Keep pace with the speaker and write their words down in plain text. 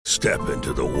Step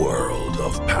into the world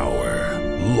of power,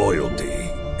 loyalty,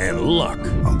 and luck.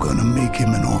 I'm gonna make him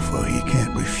an offer he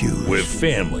can't refuse. With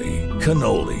family,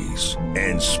 cannolis,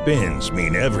 and spins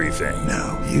mean everything.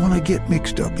 Now, you wanna get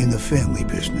mixed up in the family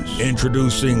business.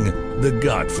 Introducing The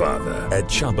Godfather at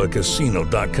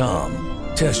ChumbaCasino.com.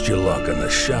 Test your luck in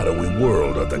the shadowy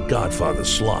world of The Godfather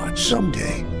slot.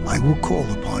 Someday, I will call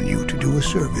upon you to do a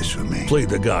service for me. Play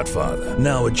The Godfather,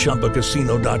 now at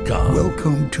ChumbaCasino.com.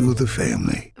 Welcome to the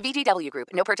family. VGW Group.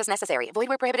 No purchase necessary. Void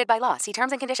where prohibited by law. See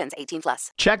terms and conditions. 18+.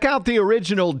 Check out the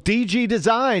original DG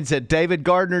Designs at David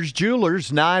Gardner's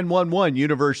Jewelers, 911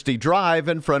 University Drive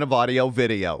in front of Audio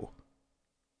Video.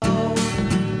 God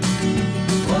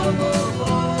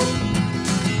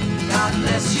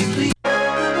bless you, please.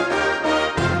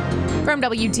 From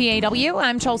WTAW,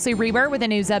 I'm Chelsea Reber with a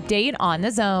news update on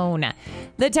the Zone.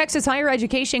 The Texas Higher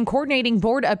Education Coordinating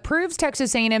Board approves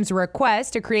Texas A&M's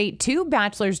request to create 2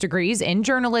 bachelor's degrees in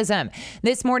journalism.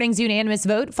 This morning's unanimous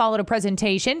vote followed a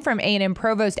presentation from A&M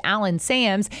Provost Alan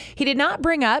Sams. He did not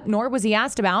bring up, nor was he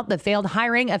asked about, the failed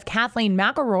hiring of Kathleen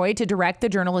McElroy to direct the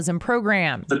journalism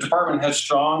program. The department has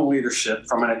strong leadership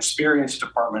from an experienced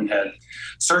department head.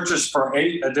 Searches for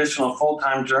 8 additional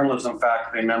full-time journalism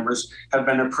faculty members have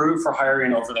been approved for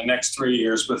hiring over the next 3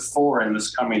 years, with 4 in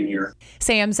this coming year.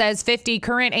 Sam says 50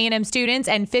 current A&M students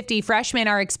and 50 freshmen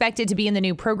are expected to be in the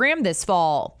new program this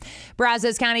fall.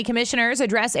 Brazos County commissioners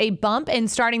address a bump in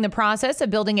starting the process of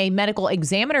building a medical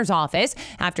examiner's office.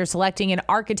 After selecting an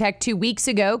architect 2 weeks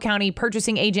ago, county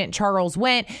purchasing agent Charles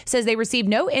Wendt says they received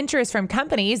no interest from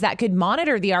companies that could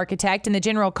monitor the architect and the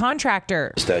general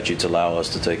contractor. Statutes allow us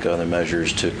to take other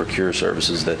measures to procure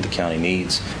services that the county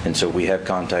needs, and so we have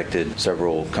contacted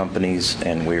several companies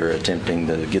and we're attempting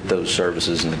to get those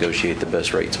services and negotiate the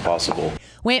best rates possible.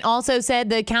 Wendt also said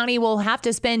the county will have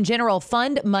to spend general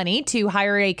fund money to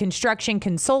hire a construction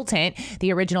consultant.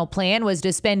 The original plan was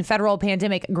to spend federal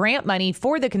pandemic grant money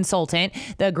for the consultant.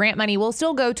 The grant money will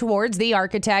still go towards the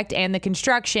architect and the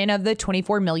construction of the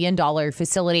 $24 million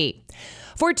facility.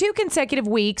 For 2 consecutive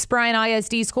weeks, Bryan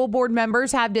ISD school board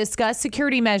members have discussed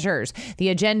security measures. The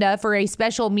agenda for a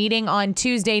special meeting on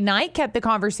Tuesday night kept the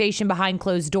conversation behind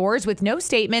closed doors with no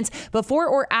statements before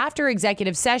or after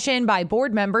executive session by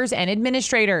board members and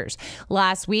administrators.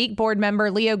 Last week, board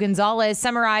member Leo Gonzalez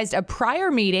summarized a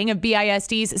prior meeting of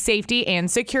BISD's Safety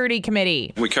and Security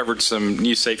Committee. We covered some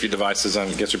new safety devices. I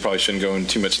guess we probably shouldn't go into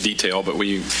too much detail, but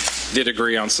we did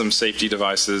agree on some safety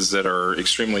devices that are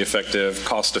extremely effective,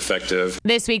 cost effective.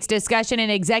 This week's discussion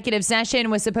in executive session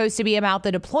was supposed to be about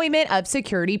the deployment of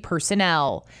security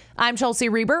personnel. I'm Chelsea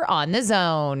Reber on The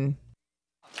Zone.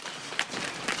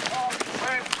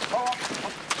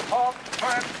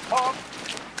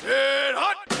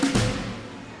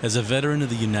 As a veteran of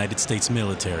the United States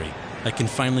military, I can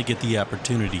finally get the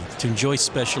opportunity to enjoy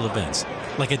special events,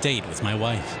 like a date with my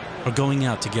wife, or going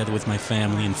out together with my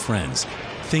family and friends,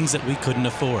 things that we couldn't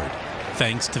afford,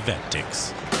 thanks to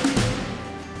VetTix.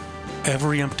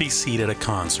 Every empty seat at a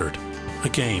concert, a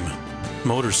game,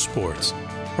 motorsports,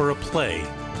 or a play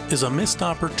is a missed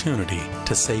opportunity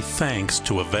to say thanks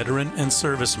to a veteran and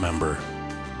service member.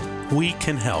 We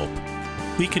can help.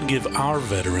 We can give our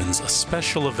veterans a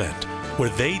special event where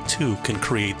they too can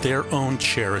create their own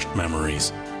cherished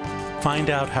memories. Find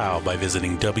out how by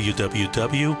visiting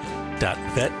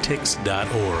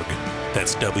www.vettix.org.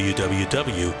 That's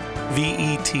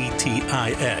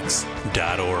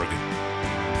www.vettix.org.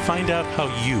 Find out how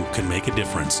you can make a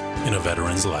difference in a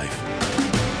veteran's life.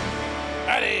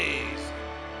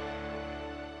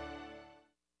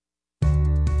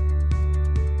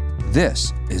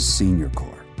 This is Senior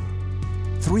Corps.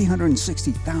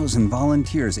 360,000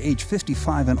 volunteers age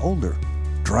 55 and older,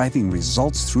 driving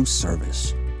results through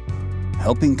service,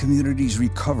 helping communities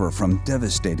recover from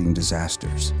devastating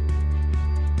disasters.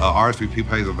 RSVP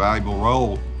plays a valuable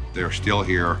role. They're still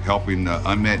here helping the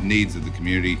unmet needs of the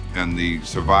community and the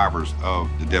survivors of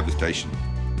the devastation.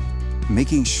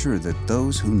 Making sure that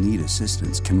those who need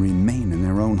assistance can remain in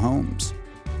their own homes.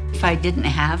 If I didn't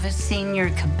have a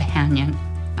senior companion,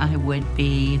 I would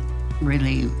be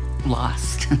really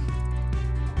lost.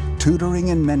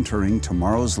 Tutoring and mentoring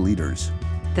tomorrow's leaders.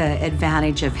 The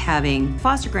advantage of having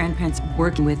foster grandparents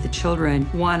working with the children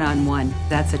one-on-one,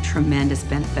 that's a tremendous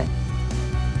benefit.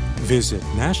 Visit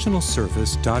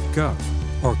nationalservice.gov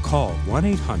or call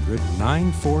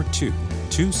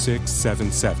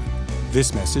 1-800-942-2677.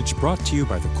 This message brought to you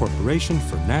by the Corporation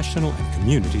for National and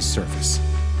Community Service.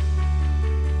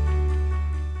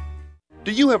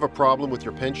 Do you have a problem with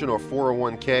your pension or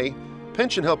 401k?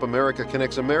 Pension Help America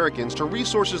connects Americans to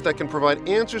resources that can provide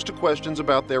answers to questions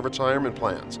about their retirement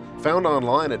plans. Found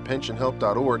online at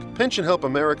pensionhelp.org, Pension Help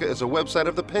America is a website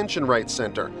of the Pension Rights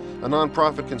Center, a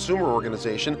nonprofit consumer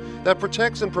organization that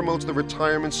protects and promotes the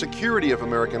retirement security of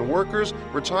American workers,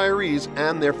 retirees,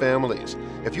 and their families.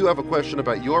 If you have a question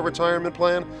about your retirement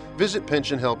plan, visit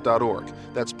pensionhelp.org.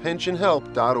 That's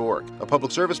pensionhelp.org. A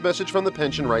public service message from the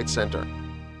Pension Rights Center.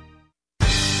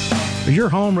 Is your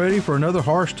home ready for another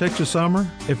harsh Texas summer?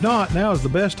 If not, now is the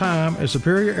best time, as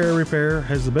Superior Air Repair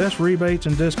has the best rebates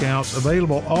and discounts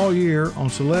available all year on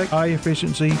select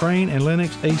high-efficiency Crane and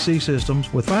Lennox AC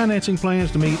systems with financing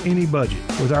plans to meet any budget.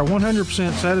 With our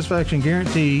 100% satisfaction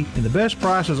guarantee and the best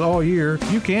prices all year,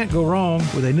 you can't go wrong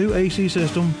with a new AC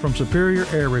system from Superior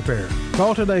Air Repair.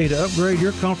 Call today to upgrade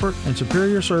your comfort and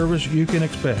superior service you can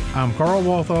expect. I'm Carl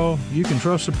Walthall. You can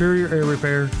trust Superior Air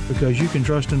Repair because you can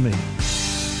trust in me.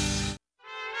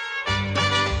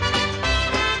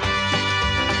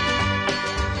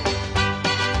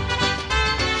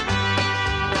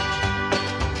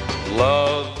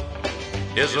 Love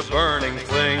is a burning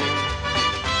thing,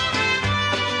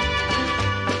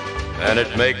 and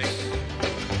it makes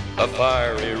a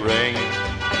fiery ring.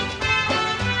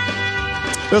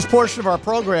 This portion of our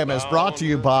program is brought to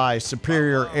you by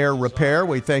Superior Air Repair.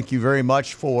 We thank you very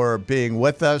much for being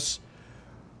with us.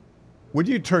 Would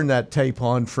you turn that tape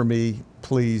on for me,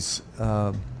 please,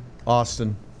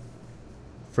 Austin,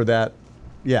 for that?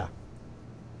 Yeah.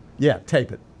 Yeah,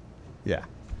 tape it. Yeah,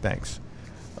 thanks.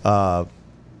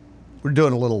 We're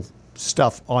doing a little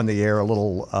stuff on the air, a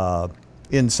little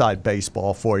inside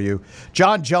baseball for you.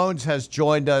 John Jones has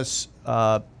joined us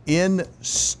in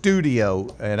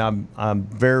studio, and I'm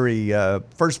very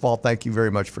first of all, thank you very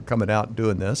much for coming out and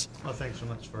doing this. Well, thanks so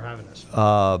much for having us.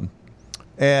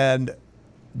 And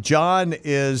John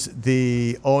is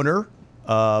the owner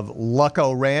of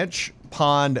Lucco Ranch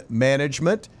Pond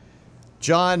Management.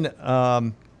 John,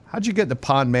 how'd you get in the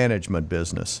pond management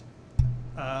business?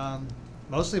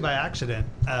 Mostly by accident.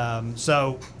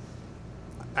 So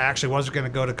I actually wasn't going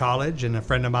to go to college, and a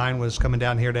friend of mine was coming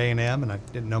down here to A&M, and I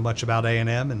didn't know much about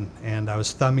A&M, and I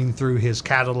was thumbing through his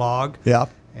catalog. Yeah.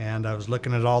 And I was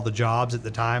looking at all the jobs at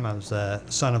the time. I was the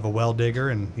son of a well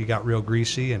digger, and you got real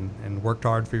greasy and worked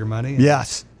hard for your money.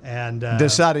 Yes. And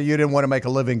decided you didn't want to make a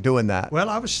living doing that. Well,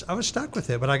 I was stuck with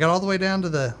it, but I got all the way down to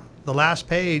the last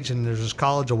page, and there's this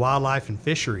College of Wildlife and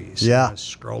Fisheries. Yeah. And I was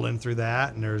scrolling through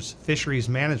that, and there's fisheries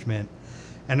management.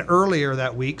 And earlier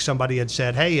that week, somebody had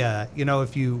said, "Hey,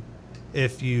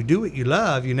 if you do what you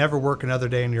love, you never work another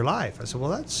day in your life." I said, "Well,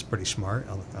 that's pretty smart."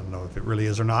 I don't know if it really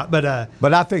is or not, but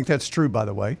I think that's true, by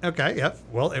the way. Okay, yep.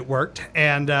 Well, it worked,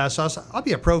 and so I said, I'll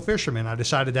be a pro fisherman. I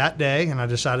decided that day, and I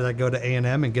decided I'd go to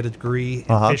A&M and get a degree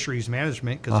in fisheries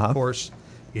management because, of course,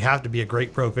 you have to be a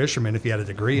great pro fisherman if you had a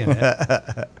degree in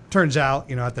it. Turns out,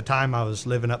 at the time I was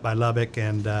living up by Lubbock,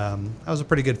 and I was a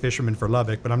pretty good fisherman for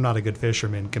Lubbock, but I'm not a good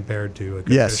fisherman compared to a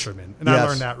good fisherman. And I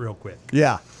learned that real quick.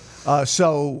 Yeah.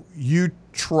 So you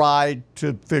tried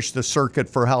to fish the circuit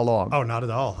for how long? Oh, not at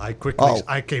all.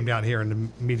 I came down here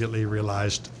and immediately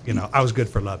realized, I was good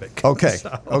for Lubbock. Okay.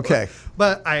 So, okay.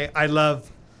 But I love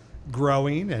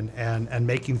growing and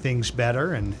making things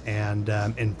better and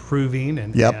improving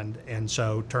and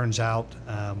so turns out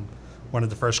one of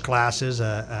the first classes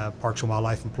a Parks and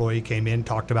Wildlife employee came in,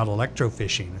 talked about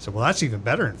electrofishing. I said, well, that's even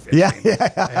better than fishing.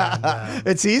 Yeah. And,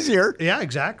 it's easier. Yeah,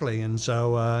 exactly. And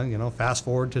so fast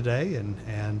forward today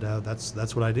and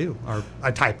that's what I do. Or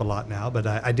I type a lot now, but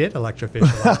I did electrofish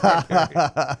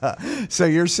a lot. So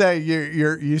you're saying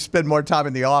you spend more time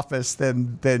in the office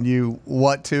than you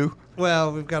want to?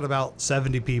 Well, we've got about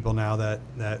 70 people now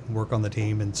that work on the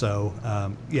team, and so,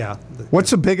 yeah.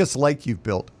 What's the biggest lake you've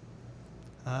built?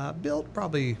 Built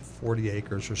probably 40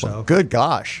 acres or so. Well, good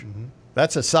gosh. Mm-hmm.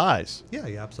 That's a size. Yeah,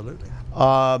 absolutely.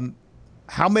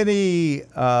 How many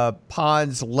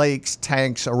ponds, lakes,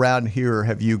 tanks around here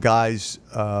have you guys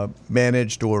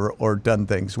managed or done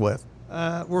things with?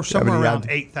 We're somewhere around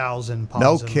 8,000 ponds.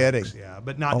 No and kidding. Lakes, yeah,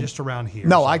 but not just around here.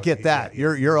 No, so I get that.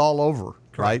 Yeah. You're all over,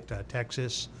 correct. Right?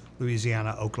 Texas,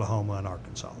 Louisiana, Oklahoma, and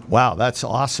Arkansas. Wow, that's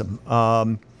awesome.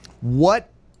 What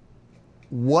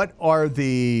are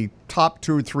the top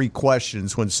 2 or 3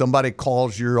 questions when somebody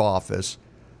calls your office?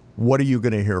 What are you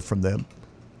going to hear from them?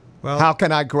 Well, how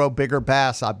can I grow bigger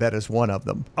bass? I bet is one of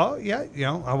them. Oh yeah,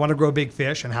 I want to grow big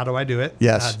fish, and how do I do it?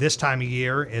 Yes. This time of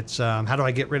year, it's how do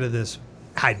I get rid of this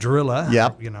hydrilla?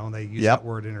 Yep. They use that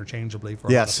word interchangeably for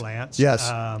a lot of plants. Yes.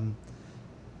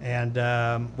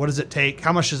 What does it take?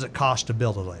 How much does it cost to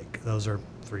build a lake? Those are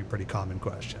 3 pretty common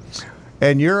questions.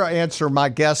 And your answer, my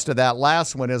guess to that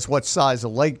last one is, what size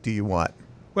of lake do you want?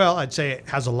 Well, I'd say it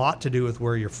has a lot to do with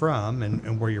where you're from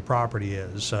and where your property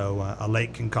is. So a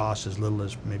lake can cost as little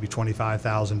as maybe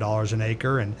 $25,000 an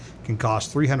acre and can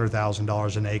cost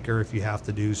 $300,000 an acre if you have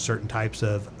to do certain types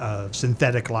of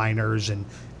synthetic liners and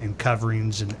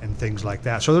coverings and things like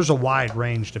that. So there's a wide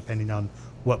range depending on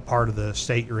what part of the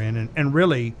state you're in. And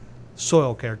really,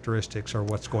 soil characteristics are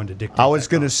what's going to dictate. I was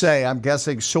going to say, I'm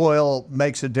guessing soil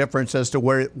makes a difference as to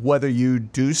whether you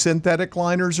do synthetic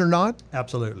liners or not?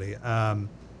 Absolutely.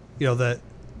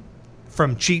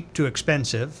 From cheap to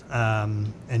expensive,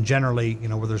 and generally,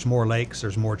 where there's more lakes,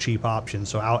 there's more cheap options.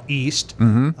 So out east,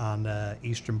 on the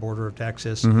eastern border of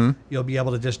Texas, you'll be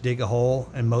able to just dig a hole.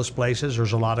 In most places,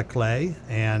 there's a lot of clay,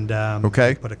 and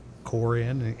put a core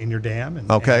in your dam, and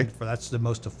that's the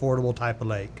most affordable type of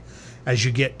lake. As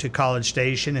you get to College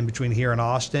Station in between here and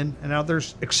Austin, and now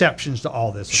there's exceptions to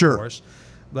all this, of course.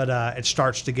 But it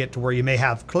starts to get to where you may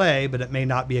have clay, but it may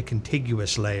not be a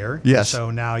contiguous layer. Yes.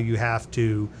 So now you have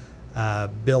to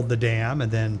build the dam and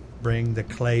then bring the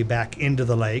clay back into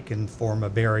the lake and form a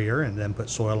barrier and then put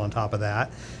soil on top of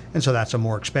that. And so that's a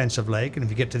more expensive lake. And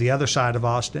if you get to the other side of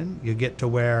Austin, you get to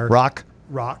where rock,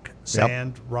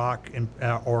 sand, rock, and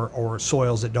or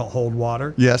soils that don't hold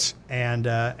water. Yes. And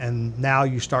now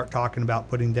you start talking about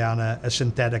putting down a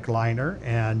synthetic liner,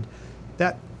 and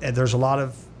there's a lot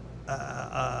of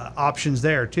options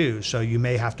there too. So you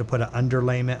may have to put an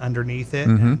underlayment underneath it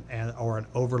or an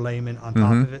overlayment on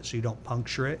top of it so you don't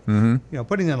puncture it.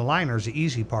 Putting in a liner is the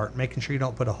easy part. Making sure you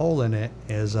don't put a hole in it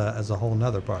is a whole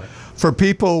nother part. For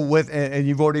people with, and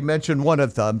you've already mentioned one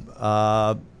of them,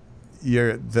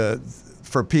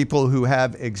 for people who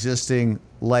have existing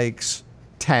lakes,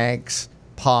 tanks,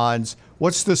 ponds,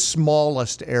 what's the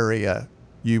smallest area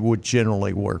you would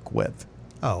generally work with?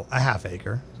 Oh, a half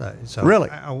acre. So really?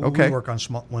 We work on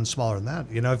one smaller than that.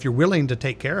 If you're willing to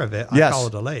take care of it, I call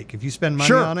it a lake. If you spend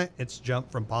money on it, it's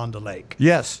jumped from pond to lake.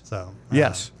 Yes. So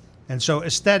yes. And so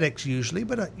aesthetics usually,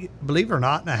 but believe it or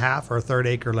not, in a half or a third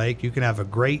acre lake, you can have a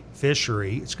great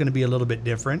fishery. It's going to be a little bit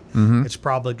different. It's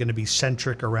probably going to be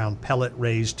centric around pellet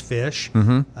raised fish,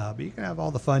 but you can have all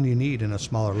the fun you need in a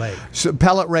smaller lake. So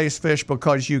pellet raised fish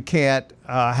because you can't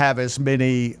have as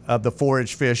many of the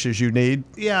forage fish as you need?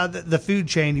 Yeah, the food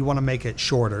chain, you want to make it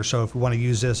shorter. So if we want to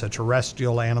use this, a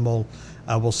terrestrial animal,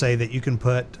 we'll say that you can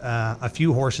put a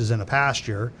few horses in a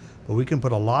pasture, but we can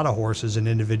put a lot of horses in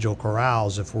individual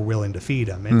corrals if we're willing to feed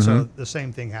them. And so the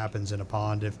same thing happens in a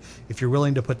pond. If you're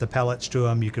willing to put the pellets to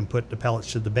them, you can put the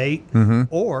pellets to the bait,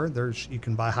 or you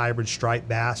can buy hybrid striped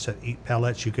bass that eat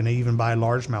pellets. You can even buy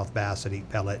largemouth bass that eat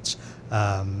pellets,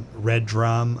 red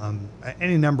drum,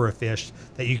 any number of fish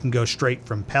that you can go straight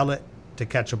from pellet to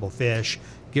catchable fish,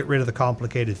 get rid of the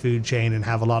complicated food chain, and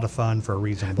have a lot of fun for a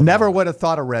reasonable Never would have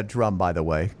thought of red drum, by the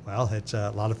way. Well, it's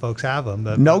a lot of folks have them.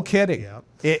 But, no kidding. Yeah.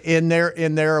 In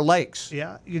their lakes.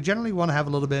 Yeah, you generally want to have a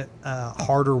little bit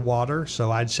harder water.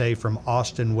 So I'd say from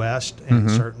Austin west, and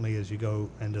certainly as you go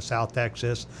into South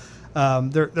Texas,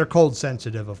 they're cold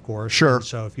sensitive, of course. Sure. And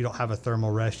so if you don't have a thermal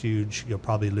refuge, you'll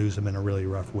probably lose them in a really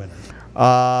rough winter.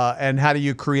 And how do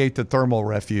you create the thermal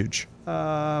refuge?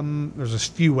 There's a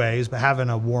few ways, but having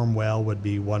a warm well would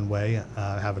be one way.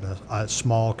 Having a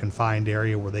small confined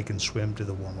area where they can swim to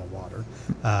the warmer water.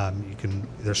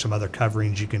 There's some other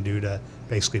coverings you can do to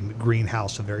basically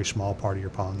greenhouse a very small part of your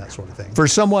pond, that sort of thing. For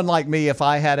someone like me, if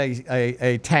I had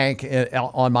a tank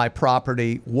on my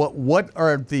property, what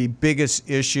are the biggest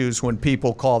issues when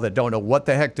people call that don't know what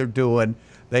the heck they're doing?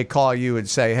 They call you and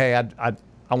say, "Hey,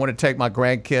 I want to take my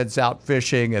grandkids out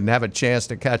fishing and have a chance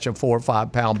to catch a 4 or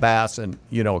 5 pound bass in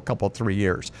a couple 3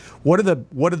 years." What are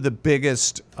the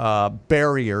biggest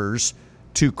barriers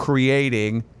to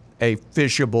creating a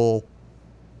fishable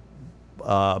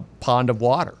pond of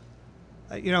water?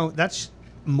 That's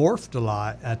morphed a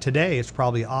lot. Today, it's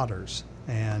probably otters.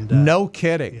 And no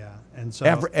kidding. Yeah. And so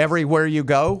everywhere you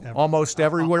go, almost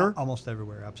everywhere? Almost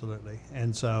everywhere, absolutely.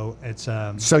 And so it's...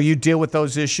 so you deal with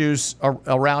those issues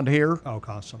around here? Oh,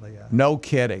 constantly, yeah. No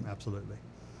kidding. Absolutely.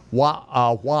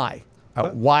 Why?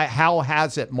 Why? How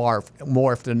has it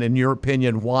morphed? And in your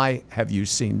opinion, why have you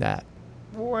seen that?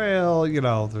 Well,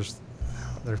 there's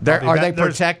are they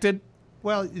protected?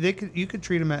 Well, you could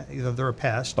treat them they're a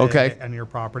pest on your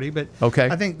property, but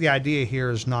I think the idea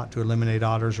here is not to eliminate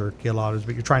otters or kill otters,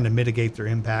 but you're trying to mitigate their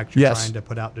impact. You're trying to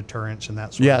put out deterrents and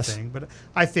that sort of thing. But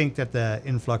I think that the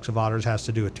influx of otters has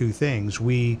to do with two things.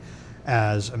 We,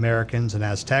 as Americans and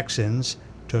as Texans,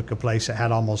 took a place that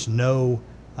had almost no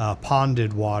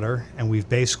ponded water, and we've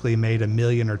basically made 1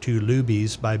 million or 2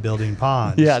 lubies by building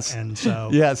ponds. Yes. And so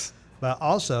yes. But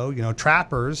also,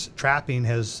 trapping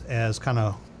has kind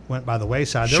of went by the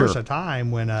wayside. There was a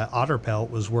time when otter pelt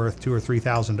was worth $2,000 or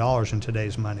 $3,000 in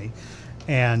today's money,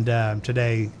 and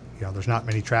today, there's not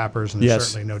many trappers, and there's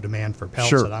certainly no demand for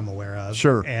pelts that I'm aware of.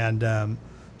 Sure. And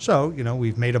so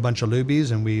we've made a bunch of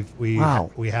lubies, and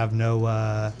we have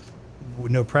no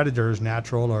predators,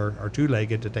 natural or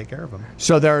two-legged, to take care of them.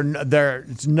 So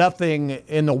there's nothing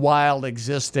in the wild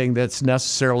existing that's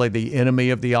necessarily the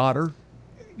enemy of the otter?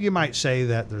 You might say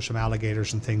that there's some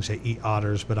alligators and things that eat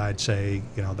otters, but I'd say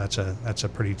that's a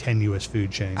pretty tenuous food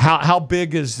chain. How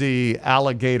big is the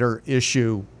alligator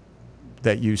issue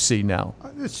that you see now?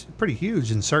 It's pretty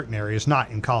huge in certain areas,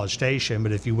 not in College Station,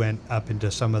 but if you went up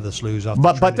into some of the sloughs off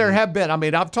But there have been,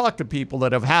 I've talked to people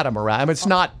that have had them around. It's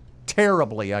not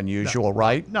terribly unusual,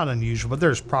 right? Not unusual, but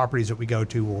there's properties that we go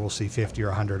to where we'll see 50 or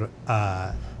 100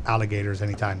 alligators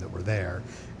anytime that we're there.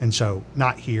 And so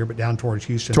not here, but down towards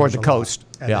Houston. Toward the coast.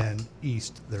 And then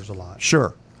east, there's a lot.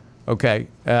 Sure. Okay.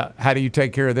 How do you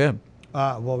take care of them?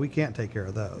 Well, we can't take care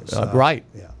of those. Right.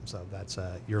 Yeah. So that's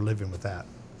you're living with that.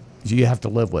 You have to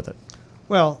live with it.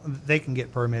 Well, they can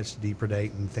get permits to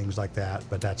depredate and things like that,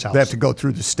 but that's how they have to go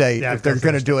through the state if they're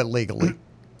going to do it legally.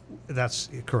 That's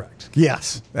correct.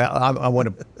 Yes. I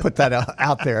want to put that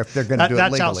out there if they're going to do it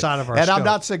legally. That's outside of our And scope. I'm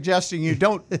not suggesting you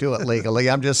don't do it legally.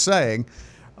 I'm just saying,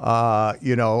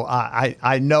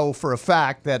 I know for a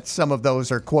fact that some of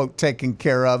those are, quote, taken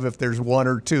care of if there's one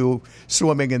or two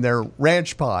swimming in their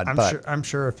ranch pond. I'm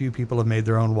sure a few people have made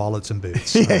their own wallets and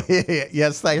boots.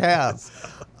 Yes, they have.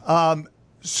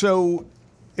 So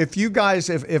if you guys,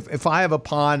 if I have a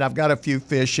pond, I've got a few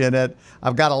fish in it,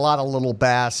 I've got a lot of little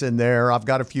bass in there, I've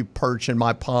got a few perch in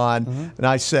my pond, and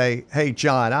I say, hey,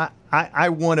 John, I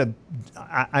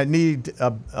need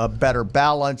a better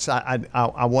balance.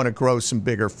 I want to grow some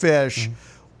bigger fish.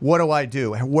 What do I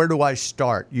do? Where do I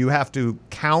start? You have to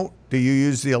count. Do you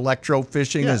use the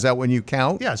electrofishing? Yeah. Is that when you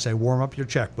count? Yeah, say warm up your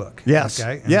checkbook. Yes.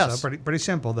 Okay. Yes. So pretty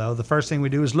simple though. The first thing we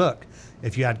do is look.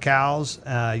 If you had cows,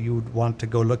 you would want to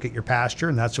go look at your pasture,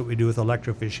 and that's what we do with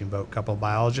electrofishing boat. A couple of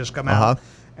biologists come out,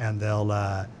 and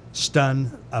they'll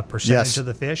stun a percentage of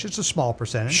the fish. It's a small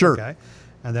percentage. Sure. Okay.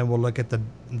 And then we'll look at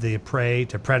the prey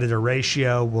to predator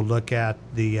ratio. We'll look at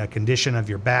the condition of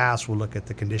your bass. We'll look at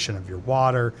the condition of your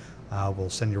water.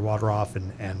 We'll send your water off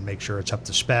and make sure it's up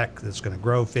to spec, that's going to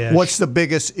grow fish. What's the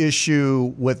biggest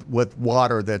issue with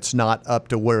water that's not up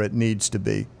to where it needs to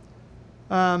be?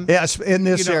 Yes, in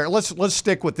this area. Let's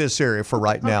stick with this area for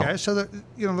right now. Okay, so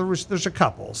there's a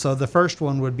couple. So the first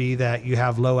one would be that you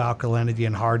have low alkalinity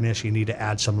and hardness. You need to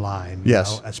add some lime.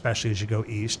 Yes, especially as you go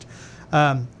east.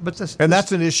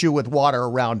 That's an issue with water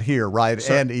around here, right,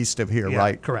 and east of here,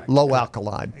 right? Correct. Low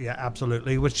alkaline. Yeah,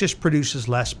 absolutely. Which just produces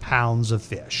less pounds of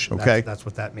fish. Okay, that's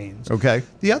what that means. Okay.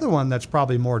 The other one that's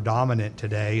probably more dominant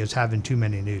today is having too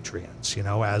many nutrients.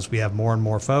 As we have more and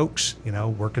more folks,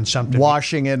 we're consumptive.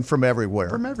 Washing in from everywhere.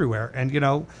 From everywhere, and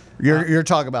You're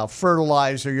talking about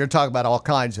fertilizer. You're talking about all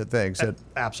kinds of things.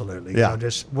 Absolutely. Yeah.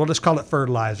 We'll just call it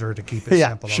fertilizer to keep it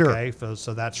simple. Sure. Okay.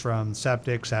 So that's from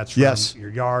septics. That's from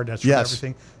your yard. That's from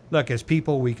everything. Look, as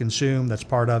people, we consume. That's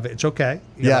part of it. It's okay.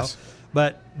 You know,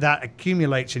 but that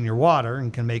accumulates in your water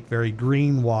and can make very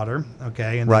green water.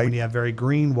 Okay. And then when you have very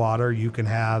green water, you can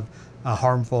have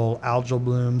harmful algal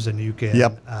blooms, and you can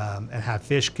and have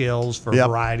fish kills for a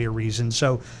variety of reasons.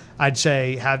 So I'd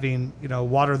say having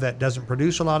water that doesn't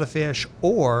produce a lot of fish,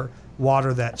 or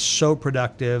water that's so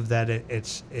productive that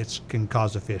it can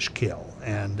cause a fish kill,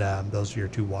 and those are your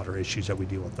two water issues that we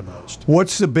deal with the most.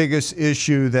 What's the biggest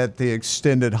issue that the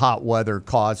extended hot weather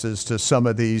causes to some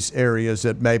of these areas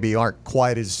that maybe aren't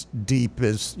quite as deep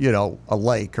as a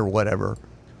lake or whatever?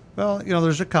 Well,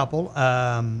 there's a couple.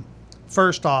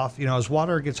 First off, as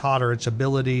water gets hotter, its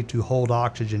ability to hold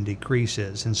oxygen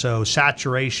decreases. And so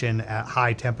saturation at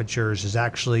high temperatures is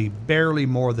actually barely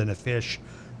more than a fish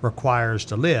requires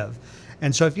to live.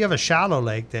 And so if you have a shallow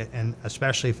lake, and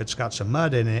especially if it's got some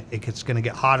mud in it, it's going to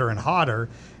get hotter and hotter.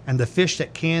 And the fish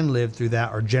that can live through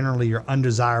that are generally your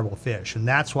undesirable fish. And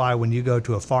that's why when you go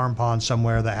to a farm pond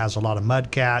somewhere that has a lot of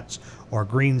mudcats or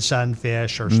green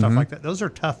sunfish or stuff like that, those are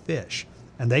tough fish.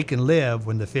 And they can live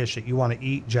when the fish that you want to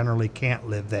eat generally can't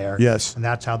live there. Yes. And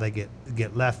that's how they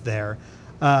get left there.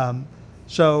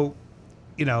 So,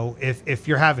 if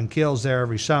you're having kills there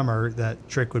every summer, that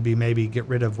trick would be maybe get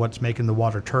rid of what's making the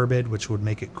water turbid, which would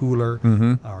make it cooler,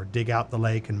 or dig out the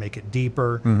lake and make it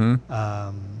deeper.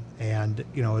 And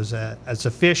as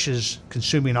a fish is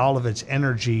consuming all of its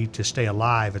energy to stay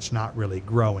alive, it's not really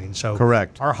growing. So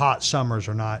correct. Our hot summers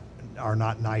are not are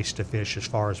not nice to fish as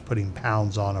far as putting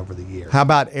pounds on over the year. How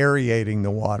about aerating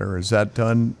the water? Is that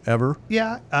done ever?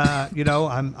 Yeah,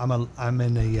 I'm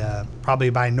in a probably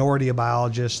a minority of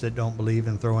biologists that don't believe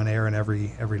in throwing air in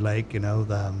every lake.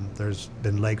 There's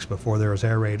been lakes before there was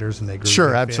aerators and they grew Sure,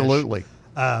 big absolutely.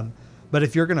 fish. But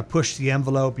if you're going to push the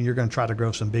envelope and you're going to try to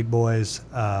grow some big boys,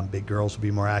 big girls would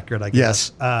be more accurate, I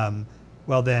guess. Yes.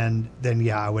 Well, then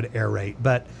yeah, I would aerate.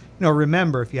 But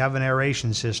remember, if you have an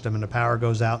aeration system and the power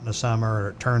goes out in the summer or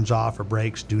it turns off or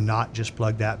breaks, do not just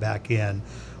plug that back in.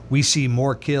 We see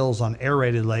more kills on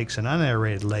aerated lakes than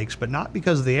unaerated lakes, but not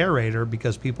because of the aerator,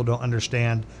 because people don't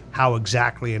understand how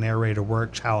exactly an aerator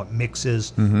works, how it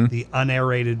mixes the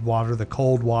unaerated water, the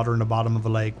cold water in the bottom of a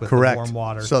lake with the warm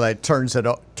water. So that turns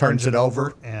it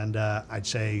over. And I'd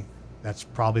say that's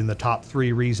probably in the top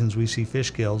 3 reasons we see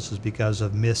fish kills is because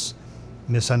of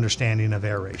misunderstanding of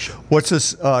aeration.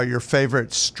 What's your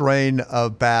favorite strain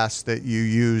of bass that you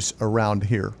use around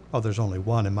here? Oh, there's only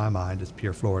one in my mind. It's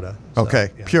Pure Florida. So, okay,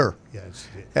 yeah. Pure.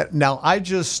 Yeah. Now, I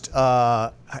just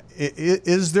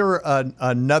is there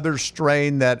another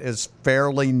strain that is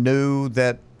fairly new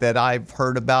that I've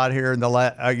heard about here in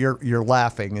the you're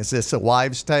laughing. Is this a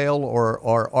wives' tale, or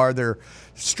are there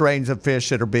strains of fish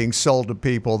that are being sold to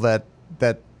people that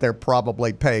they're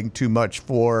probably paying too much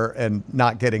for and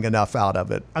not getting enough out of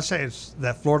it? I'd say it's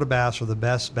that Florida bass are the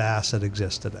best bass that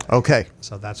exist today. Okay.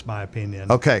 So that's my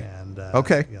opinion. Okay. And,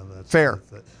 okay. Fair.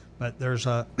 But there's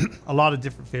a lot of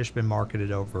different fish been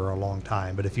marketed over a long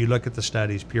time. But if you look at the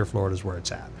studies, Pure Florida is where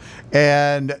it's at.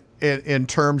 And in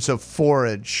terms of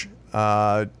forage,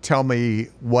 tell me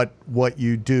what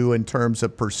you do in terms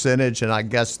of percentage, and I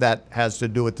guess that has to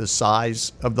do with the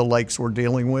size of the lakes we're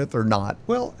dealing with, or not?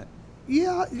 Well,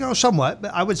 yeah, somewhat.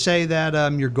 But I would say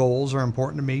that your goals are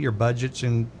important to me, your budget's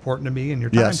important to me, and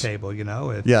your timetable.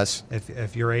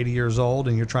 If you're 80 years old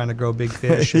and you're trying to grow big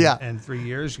fish in 3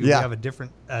 years, you have a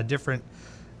different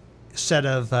set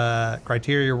of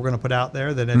criteria we're going to put out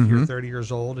there than if you're 30 years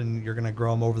old and you're going to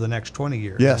grow them over the next 20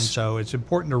 years. Yes. And so it's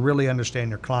important to really understand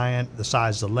your client, the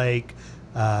size of the lake,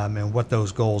 and what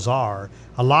those goals are.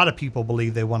 A lot of people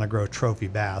believe they want to grow trophy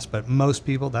bass, but most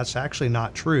people, that's actually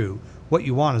not true. What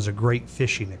you want is a great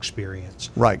fishing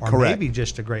experience. Right, or correct. maybe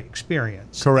just a great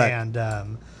experience. Correct.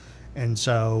 And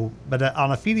so, but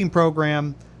on a feeding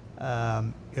program,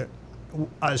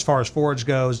 as far as forage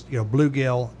goes,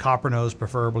 bluegill, copper-nose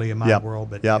preferably in my world,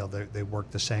 but they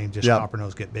work the same, just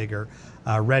copper-nose get bigger.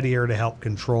 Red ear to help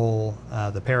control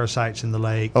the parasites in the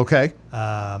lake. Okay.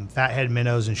 Fathead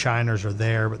minnows and shiners are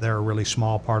there, but they're a really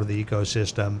small part of the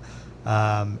ecosystem.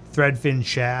 Threadfin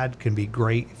shad can be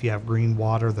great if you have green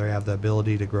water. They have the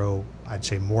ability to grow, I'd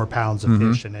say, more pounds of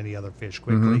fish than any other fish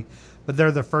quickly. But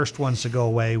they're the first ones to go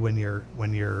away when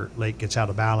your lake gets out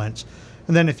of balance.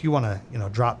 And then if you want to,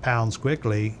 drop pounds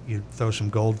quickly, you throw some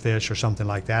goldfish or something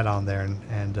like that on there,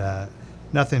 and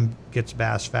nothing gets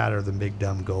bass fatter than big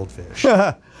dumb goldfish.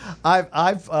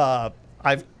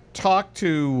 I've talked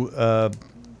to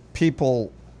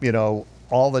people,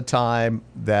 all the time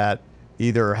that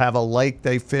either have a lake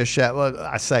they fish at. Well,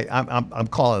 I say I'm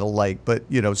calling it a lake, but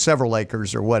several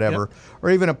acres or whatever, or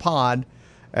even a pond,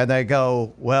 and they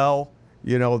go, well,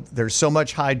 there's so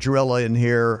much hydrilla in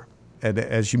here. And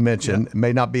as you mentioned, it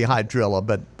may not be hydrilla,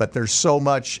 but there's so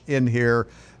much in here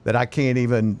that I can't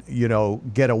even,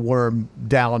 get a worm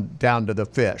down to the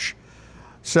fish.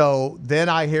 So then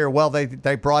I hear, well,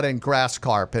 they brought in grass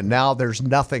carp, and now there's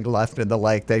nothing left in the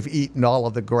lake. They've eaten all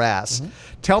of the grass.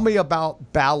 Tell me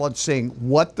about balancing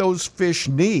what those fish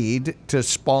need to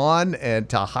spawn and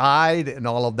to hide and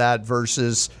all of that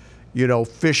versus,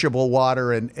 fishable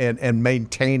water and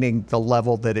maintaining the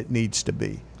level that it needs to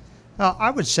be.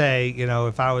 I would say,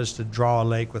 if I was to draw a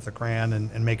lake with a crayon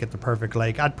and make it the perfect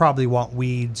lake, I'd probably want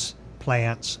weeds,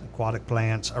 plants, aquatic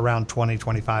plants, around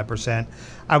 20-25%.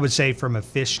 I would say from a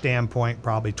fish standpoint,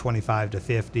 probably 25 to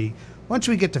 50. Once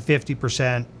we get to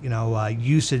 50%,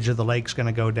 usage of the lake's going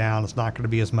to go down. It's not going to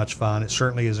be as much fun. It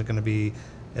certainly isn't going to be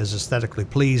as aesthetically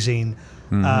pleasing.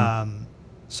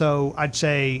 So I'd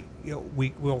say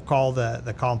we'll call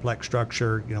the complex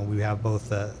structure, we have both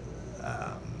the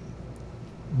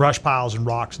brush piles and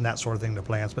rocks and that sort of thing to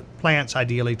plants, but plants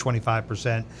ideally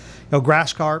 25%.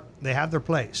 Grass carp, they have their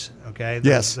place. Okay.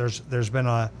 There's been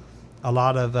a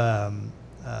lot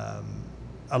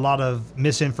of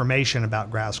misinformation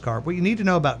about grass carp. What you need to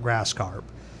know about grass carp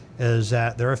is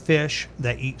that they're a fish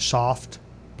that eat soft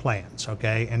plants.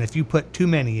 Okay, and if you put too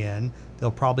many in,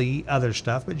 they'll probably eat other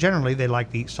stuff, but generally they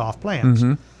like to eat soft plants.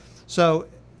 So.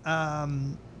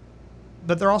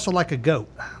 But they're also like a goat.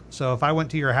 So if I went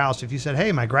to your house, if you said,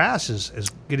 hey, my grass is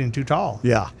getting too tall.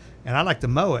 Yeah. And I'd like to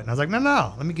mow it. And I was like,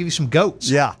 no, let me give you some goats.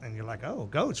 Yeah. And you're like, oh,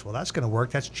 goats. Well, that's going to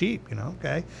work. That's cheap,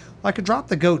 okay. Well, I could drop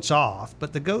the goats off,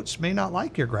 but the goats may not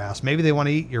like your grass. Maybe they want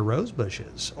to eat your rose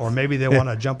bushes, or maybe they want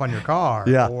to jump on your car,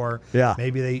 or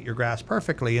maybe they eat your grass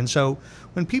perfectly. And so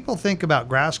when people think about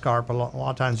grass carp, a lot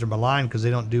of times they're maligned because they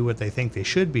don't do what they think they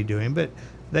should be doing, but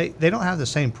they don't have the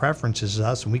same preferences as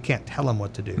us, and we can't tell them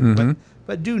what to do. Mm-hmm.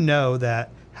 But do know that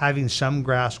having some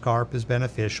grass carp is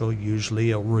beneficial.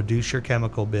 Usually it'll reduce your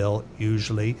chemical bill,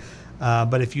 usually.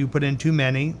 But if you put in too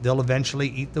many, they'll eventually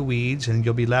eat the weeds, and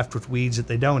you'll be left with weeds that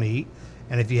they don't eat.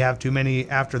 And if you have too many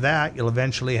after that, you'll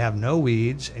eventually have no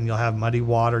weeds, and you'll have muddy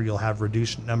water. You'll have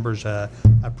reduced numbers of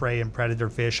prey and predator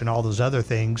fish and all those other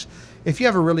things. If you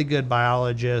have a really good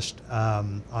biologist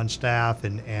on staff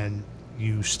and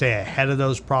you stay ahead of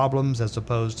those problems as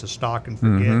opposed to stalk and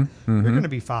forget, you're going to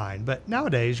be fine. But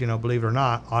nowadays, believe it or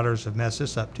not, otters have messed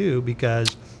this up too,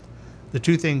 because the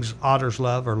two things otters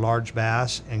love are large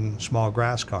bass and small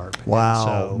grass carp.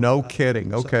 Wow, no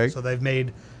kidding. Okay. So they've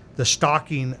made the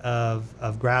stalking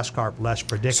of grass carp less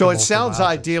predictable. So it sounds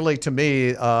ideally to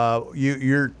me,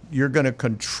 you're going to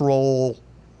control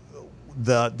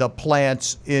the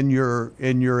plants in your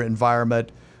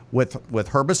environment with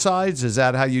herbicides. Is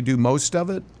that how you do most of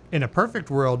it? In a perfect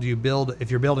world,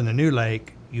 if you're building a new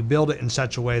lake, you build it in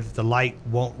such a way that the light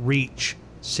won't reach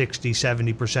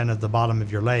 60-70% of the bottom of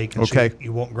your lake, and so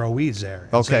you won't grow weeds there.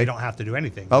 And so you don't have to do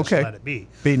anything. Just let it be.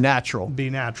 Be natural.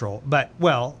 But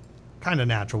kind of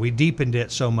natural. We deepened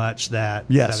it so much that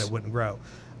it wouldn't grow.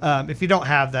 If you don't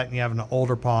have that and you have an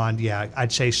older pond,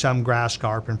 I'd say some grass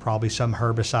carp and probably some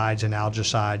herbicides and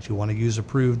algicides. You want to use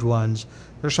approved ones.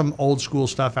 There's some old school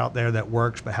stuff out there that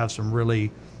works, but have some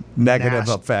really negative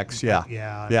effects.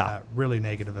 Really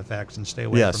negative effects, and stay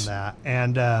away from that.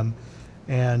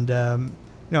 And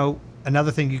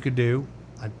another thing you could do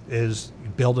is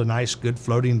build a nice, good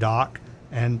floating dock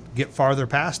and get farther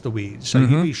past the weeds. So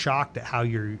you'd be shocked at how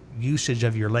your usage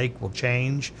of your lake will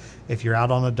change if you're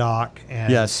out on a dock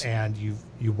and you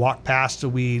walk past the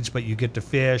weeds, but you get to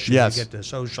fish and you get to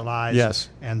socialize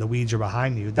and the weeds are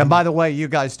behind you. And by the way, you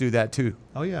guys do that too.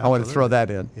 Oh, yeah. I want to throw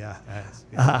that in.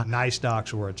 Nice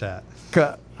docks are where it's at.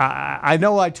 I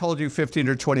know I told you 15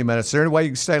 or 20 minutes. Is there any way you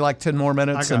can stay like 10 more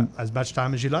minutes? I got as much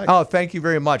time as you like. Oh, thank you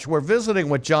very much. We're visiting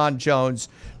with John Jones.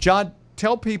 John,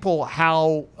 tell people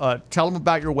tell them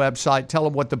about your website. Tell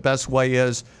them what the best way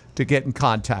is to get in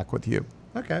contact with you.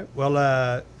 Okay. Well,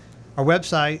 our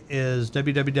website is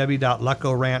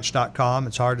www.luckoranch.com.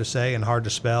 It's hard to say and hard to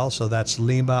spell. So that's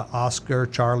Lima, Oscar,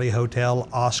 Charlie, Hotel,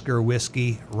 Oscar,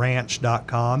 Whiskey,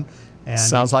 Ranch.com. And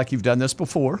sounds like you've done this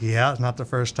before. Yeah, it's not the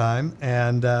first time.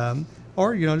 And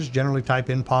or just generally type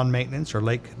in pond maintenance or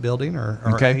lake building or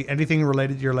anything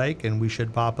related to your lake, and we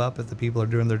should pop up if the people are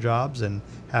doing their jobs, and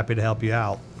happy to help you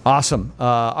out. Awesome.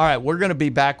 All right, we're going to be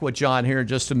back with John here in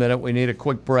just a minute. We need a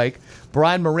quick break.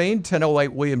 Bryan Marine,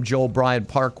 1008 William Joel Bryan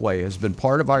Parkway, has been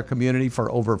part of our community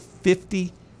for over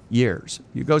 50 years.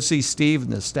 You go see Steve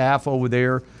and the staff over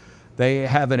there. They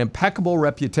have an impeccable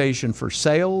reputation for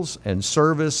sales and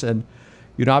service. And,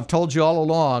 I've told you all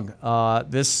along,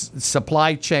 this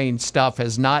supply chain stuff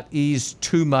has not eased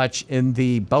too much in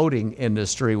the boating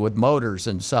industry with motors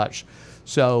and such.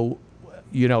 So,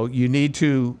 you need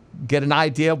to get an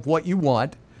idea of what you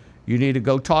want. You need to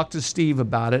go talk to Steve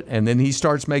about it, and then he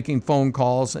starts making phone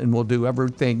calls, and will do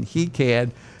everything he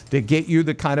can to get you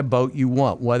the kind of boat you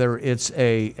want, whether it's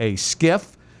a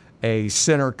skiff, a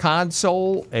center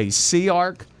console, a Sea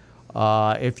Arc.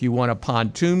 If you want a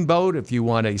pontoon boat, if you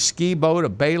want a ski boat, a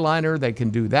bayliner, they can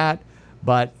do that.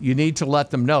 But you need to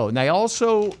let them know. And they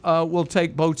also will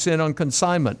take boats in on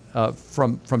consignment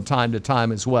from time to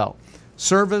time as well.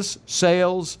 Service,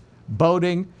 sales,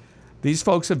 boating. These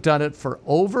folks have done it for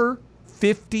over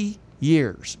 50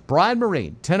 years. Bryan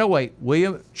Marine, 1008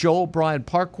 William Joel Bryan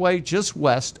Parkway, just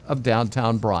west of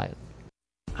downtown Bryan.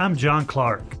 I'm John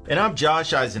Clark. And I'm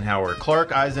Josh Eisenhower,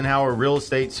 Clark Eisenhower Real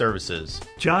Estate Services.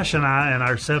 Josh and I and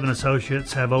our 7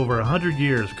 associates have over 100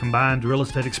 years combined real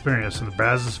estate experience in the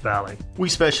Brazos Valley. We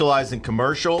specialize in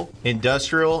commercial,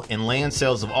 industrial, and land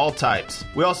sales of all types.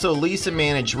 We also lease and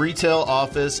manage retail,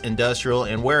 office, industrial,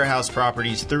 and warehouse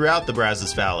properties throughout the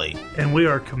Brazos Valley. And we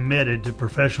are committed to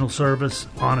professional service,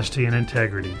 honesty, and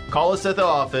integrity. Call us at the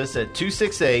office at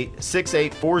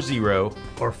 268-6840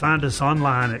 or find us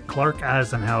online at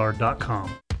clarkeisenhower.com.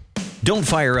 Don't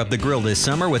fire up the grill this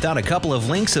summer without a couple of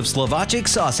links of Slovacek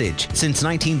sausage. Since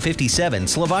 1957,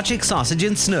 Slovacek Sausage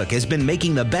and Snook has been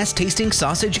making the best tasting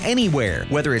sausage anywhere.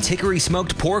 Whether it's hickory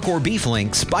smoked pork or beef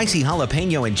links, spicy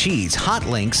jalapeno and cheese, hot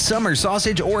links, summer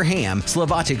sausage, or ham,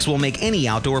 Slovaceks will make any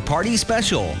outdoor party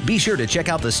special. Be sure to check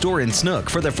out the store in Snook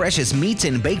for the freshest meats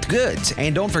and baked goods.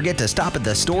 And don't forget to stop at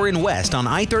the store in West on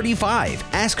I-35.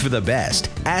 Ask for the best.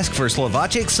 Ask for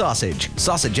Slovacek sausage.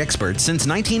 Sausage experts since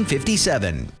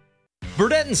 1957.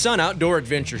 Burdett & Son Outdoor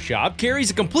Adventure Shop carries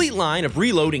a complete line of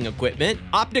reloading equipment,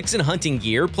 optics and hunting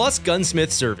gear, plus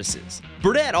gunsmith services.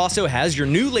 Burdett also has your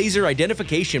new laser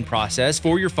identification process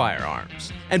for your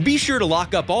firearms. And be sure to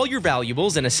lock up all your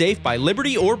valuables in a safe by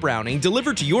Liberty or Browning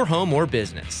delivered to your home or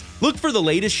business. Look for the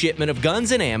latest shipment of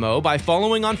guns and ammo by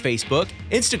following on Facebook,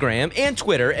 Instagram, and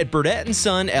Twitter at Burdett &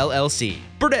 Son LLC.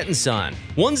 Burdett & Son,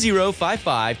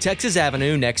 1055 Texas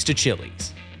Avenue next to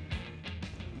Chili's.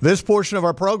 This portion of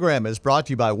our program is brought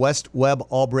to you by West Webb,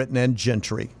 Albritton, and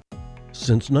Gentry.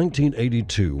 Since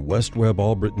 1982, West Webb,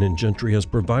 Albritton, and Gentry has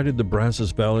provided the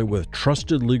Brazos Valley with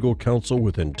trusted legal counsel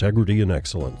with integrity and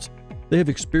excellence. They have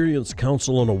experienced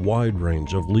counsel on a wide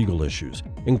range of legal issues,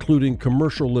 including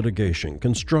commercial litigation,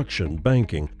 construction,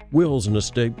 banking, wills and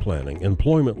estate planning,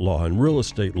 employment law, and real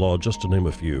estate law, just to name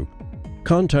a few.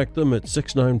 Contact them at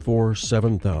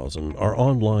 694-7000 or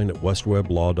online at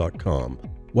westwebblaw.com.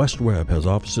 West Webb has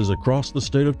offices across the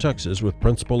state of Texas with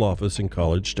principal office in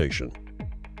College Station.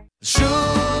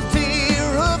 Schulte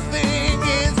Roofing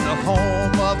is the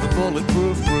home of the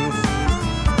bulletproof roof.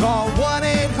 Call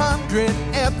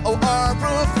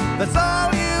 1-800-FOR-ROOF. That's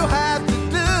all you have to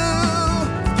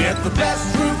do. Get the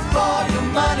best roof for your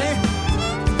money.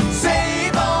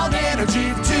 Save on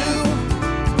energy too.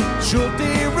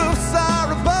 Schulte roofs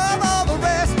are above all the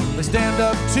rest. They stand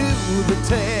up to the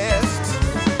test.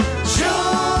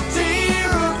 Schulte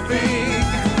Roofing,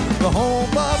 the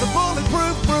home of the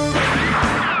bulletproof roof.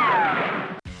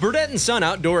 Burdett & Son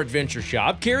Outdoor Adventure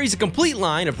Shop carries a complete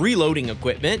line of reloading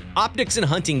equipment, optics and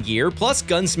hunting gear, plus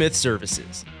gunsmith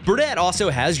services. Burdett also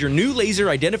has your new laser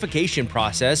identification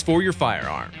process for your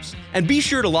firearms. And be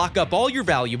sure to lock up all your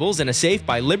valuables in a safe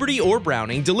by Liberty or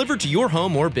Browning delivered to your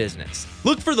home or business.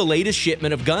 Look for the latest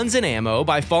shipment of guns and ammo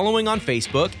by following on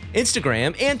Facebook,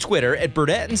 Instagram, and Twitter at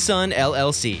Burdett & Son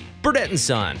LLC. Burdett &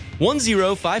 Son,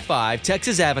 1055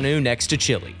 Texas Avenue next to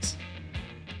Chili's.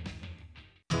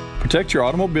 Protect your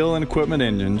automobile and equipment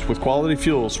engines with quality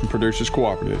fuels from Producers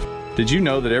Cooperative. Did you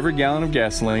know that every gallon of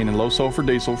gasoline and low-sulfur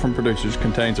diesel from Producers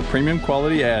contains a premium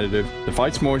quality additive that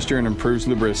fights moisture and improves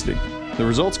lubricity? The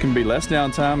results can be less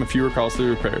downtime and fewer costly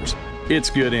repairs. It's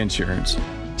good insurance.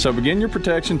 So begin your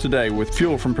protection today with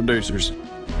fuel from Producers.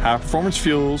 High-performance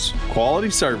fuels, quality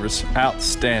service,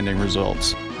 outstanding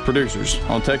results. Producers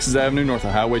on Texas Avenue north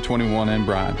of Highway 21 in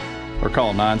Bryan. Or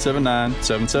call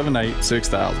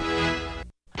 979-778-6000.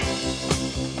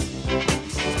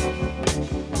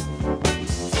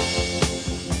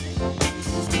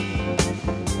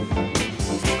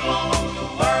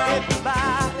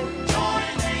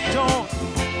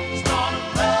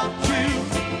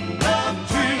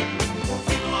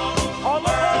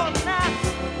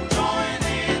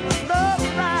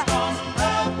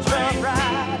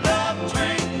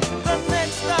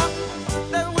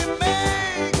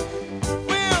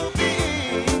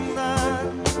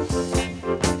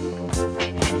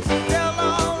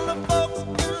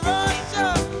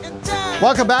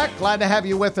 Welcome back. Glad to have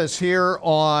you with us here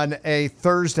on a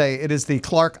Thursday. It is the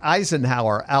Clark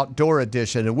Eisenhower Outdoor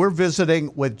Edition, and we're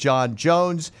visiting with John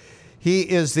Jones. He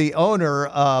is the owner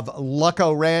of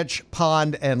Lucco Ranch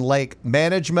Pond and Lake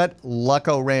Management,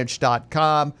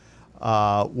 luccoranch.com,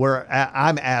 where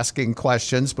I'm asking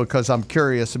questions because I'm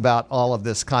curious about all of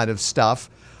this kind of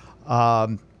stuff.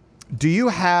 Do you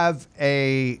have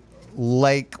a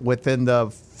lake within the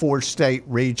four-state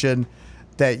region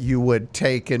that you would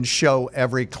take and show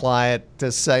every client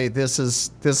to say this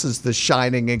is the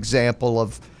shining example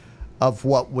of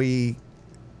what we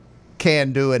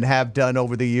can do and have done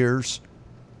over the years?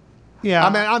 Yeah.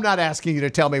 I mean, I'm not asking you to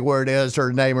tell me where it is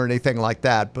or name or anything like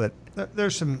that, but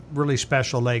there's some really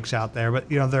special lakes out there, but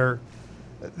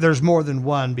there's more than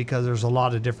one because there's a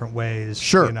lot of different ways.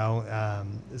 Sure.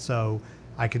 So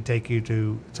I could take you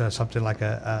to something like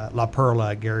a La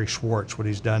Perla, Gary Schwartz, what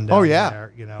he's done down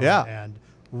there. And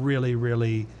really,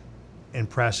 really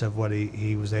impressive what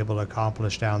he was able to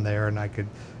accomplish down there. And I could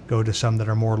go to some that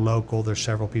are more local. There's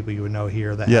several people you would know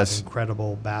here that have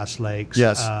incredible bass lakes.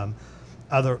 Yes. I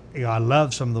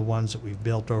love some of the ones that we've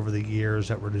built over the years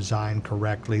that were designed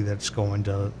correctly. That's going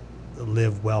to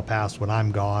live well past when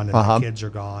I'm gone and my kids are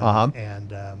gone.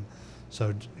 And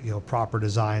So, proper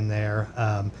design there.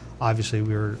 Obviously,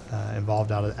 we were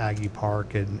involved out at Aggie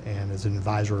Park and as an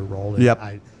advisory role. And Yep.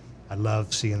 I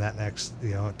love seeing that next,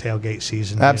 tailgate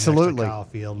season. Absolutely. Next to Kyle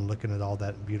Field and looking at all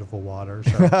that beautiful water.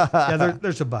 So, yeah,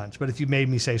 there's a bunch. But if you made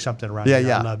me say something around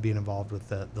here, I love being involved with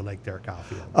the Lake there at Kyle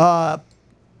Field.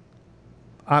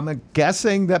 I'm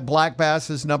guessing that black bass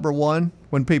is number one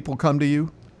when people come to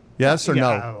you. Yes or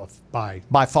no? By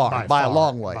far, by a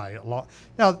long way.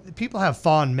 Now, people have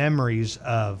fond memories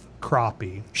of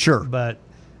crappie. Sure. But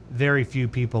very few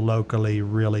people locally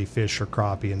really fish for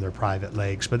crappie in their private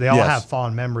lakes. But they all have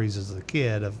fond memories as a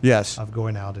kid of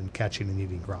going out and catching and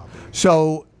eating crappie.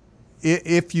 So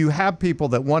if you have people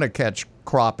that want to catch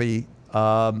crappie,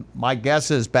 my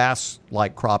guess is bass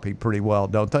like crappie pretty well,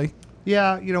 don't they?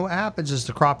 Yeah, what happens is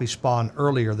the crappie spawn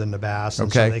earlier than the bass,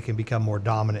 and so they can become more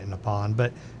dominant in the pond.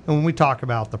 But when we talk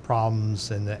about the problems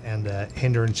and the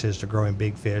hindrances to growing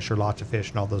big fish or lots of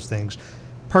fish and all those things,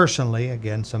 personally,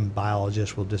 again, some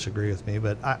biologists will disagree with me,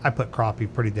 but I put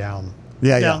crappie pretty down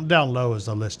low as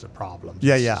a list of problems.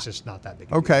 It's just not that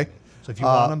big. Okay. So if you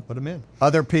want them, put them in.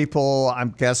 Other people,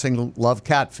 I'm guessing, love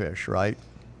catfish, right?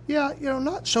 Yeah,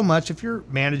 not so much. If you're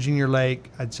managing your lake,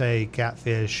 I'd say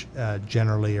catfish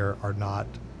generally are not.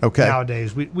 Okay.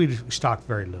 Nowadays, we stock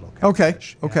very little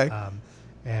catfish. Okay.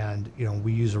 And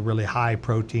we use a really high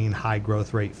protein, high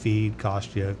growth rate feed.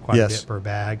 Cost you quite a bit per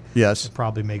bag. Yes. It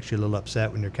probably makes you a little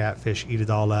upset when your catfish eat it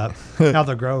all up. Now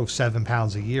they'll grow 7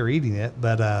 pounds a year eating it,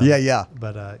 but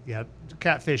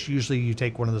catfish usually you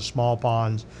take one of the small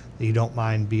ponds that you don't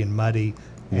mind being muddy,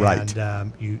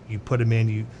 and you put them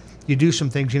in. You do some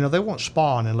things, they won't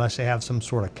spawn unless they have some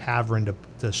sort of cavern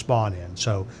to spawn in.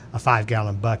 So a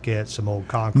 5-gallon bucket, some old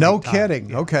concrete. No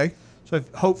kidding. Okay. So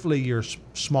hopefully your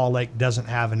small lake doesn't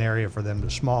have an area for them to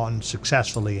spawn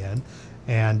successfully in.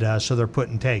 And so they're put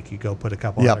and take. You go put a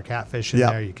couple other catfish in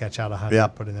there, you catch out 100,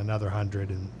 put in another 100,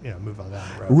 and move on down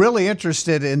the road. Really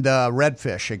interested in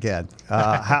redfish again.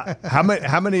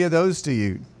 How many of those do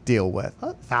you deal with?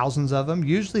 Thousands of them.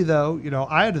 Usually, though,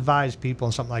 I advise people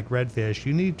on something like redfish,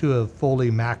 you need to have fully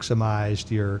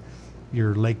maximized your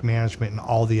lake management in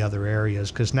all the other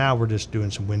areas, because now we're just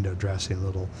doing some window dressing, a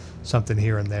little something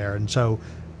here and there. And so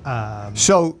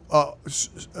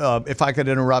if I could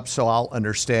interrupt so I'll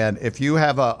understand, if you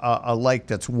have a lake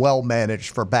that's well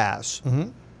managed for bass,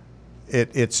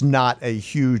 it's not a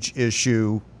huge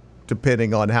issue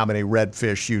depending on how many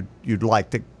redfish you'd like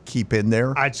to keep in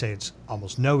there? I'd say it's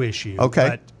almost no issue. Okay.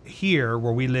 But here,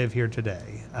 where we live here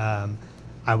today,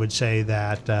 I would say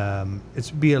that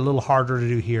it's be a little harder to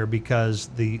do here because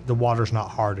the water's not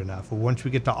hard enough. But once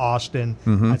we get to Austin,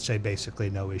 I'd say basically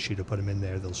no issue to put them in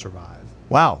there. They'll survive.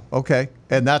 Wow. Okay.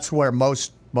 And that's where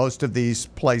most of these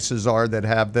places are that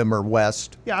have them are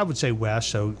west? Yeah, I would say west.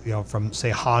 So, from, say,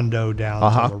 Hondo down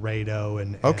to Laredo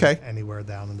and anywhere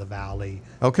down in the valley.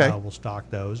 We'll stock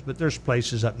those. But there's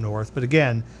places up north. But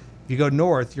again, if you go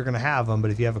north, you're going to have them.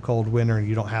 But if you have a cold winter and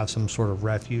you don't have some sort of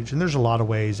refuge, and there's a lot of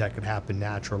ways that could happen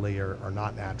naturally or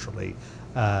not naturally,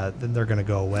 then they're going to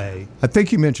go away. I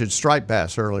think you mentioned striped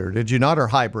bass earlier. Did you not, or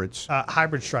hybrids?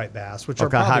 Hybrid striped bass, which are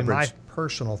probably my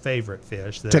personal favorite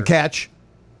fish. To catch?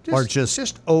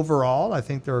 Just overall, I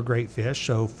think they're a great fish.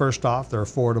 So first off, they're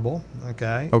affordable.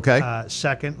 Okay.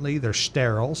 Secondly, they're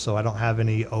sterile, so I don't have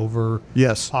any or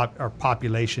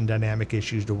population dynamic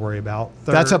issues to worry about.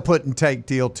 Third, that's a put and take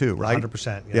deal too, right?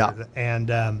 100%.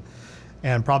 Yeah.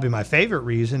 And probably my favorite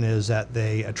reason is that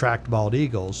they attract bald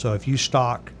eagles. So if you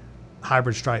stock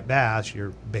hybrid striped bass,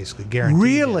 you're basically guaranteed.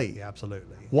 Really? Yeah, absolutely.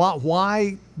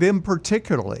 Why them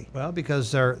particularly? Well,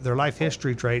 because their life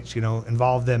history traits,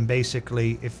 involve them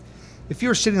basically. If you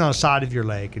were sitting on the side of your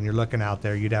lake and you're looking out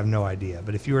there, you'd have no idea.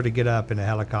 But if you were to get up in a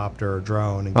helicopter or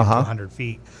drone and get to 100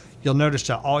 feet, you'll notice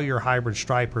that all your hybrid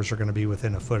stripers are going to be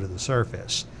within a foot of the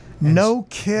surface. And no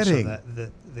kidding.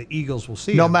 So the eagles will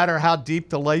see no them. matter how deep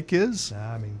the lake is?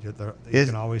 I mean, you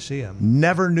can always see them.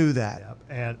 Never knew that. Yep.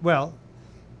 And, well,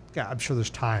 yeah, I'm sure there's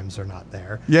times they're not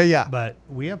there. Yeah. But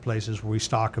we have places where we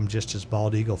stock them just as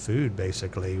bald eagle food,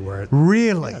 basically.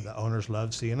 Really? Yeah, the owners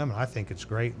love seeing them, and I think it's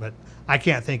great. But I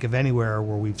can't think of anywhere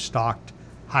where we've stocked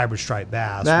hybrid striped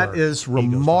bass. That is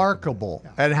remarkable.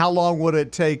 Yeah. And how long would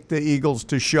it take the eagles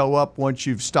to show up once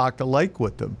you've stocked a lake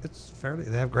with them?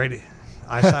 They have great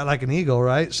eyesight like an eagle,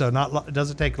 right? So it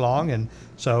doesn't take long, and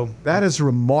so that is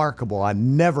remarkable. I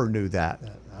never knew that.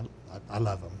 I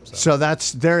love them. So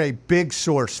they're a big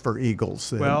source for eagles.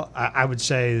 Then. Well, I would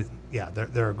say,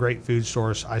 they're a great food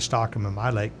source. I stock them in my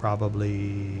lake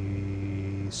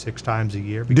probably 6 times a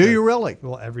year. Do you really?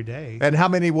 Well, every day. And how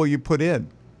many will you put in?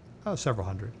 Oh, several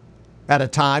hundred. At a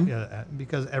time? Yeah,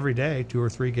 because every day 2 or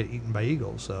 3 get eaten by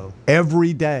eagles. So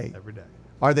Every day? Every day.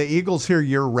 Are the eagles here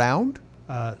year-round?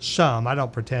 Some. I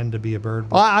don't pretend to be a bird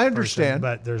I understand. person,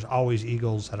 but there's always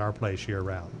eagles at our place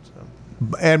year-round.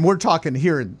 So. And we're talking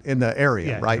here in the area,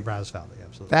 Yeah, right? in Brazos Valley,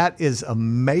 absolutely. That is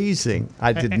amazing.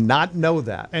 I did not know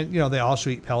that. And, they also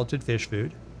eat pelleted fish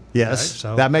food. Yes, right?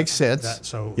 So that makes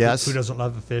sense. Yes. Who doesn't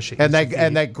love a fish? And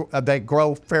they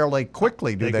grow fairly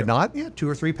quickly, do they not? Yeah, 2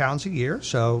 or 3 pounds a year.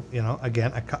 So,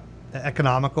 again,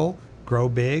 economical, grow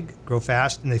big, grow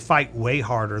fast, and they fight way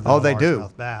harder than they do.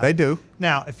 largemouth bass. They do.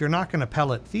 Now, if you're not going to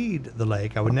pellet feed the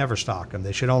lake, I would never stock them.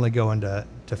 They should only go into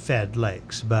fed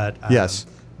lakes. But yes,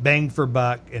 bang for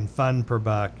buck and fun per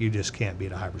buck, you just can't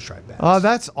beat a hybrid striped bass. Oh,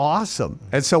 that's awesome.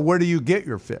 And so where do you get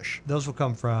your fish? Those will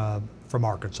come from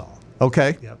Arkansas.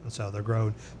 Okay. Yep. And so they're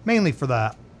grown mainly for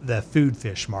the food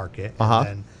fish market. Uh-huh.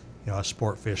 And then,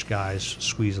 sport fish guys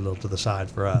squeeze a little to the side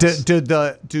for us. Do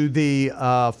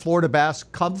the Florida bass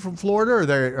come from Florida,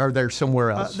 or are they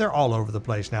somewhere else? They're all over the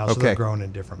place now, so they're grown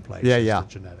in different places. Yeah. The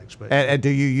genetics. But, and do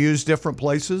you use different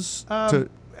places?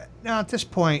 Now, at this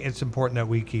point, it's important that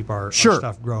we keep our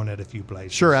stuff grown at a few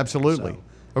places. Sure, absolutely.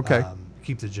 So, okay.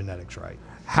 Keep the genetics right.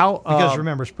 Because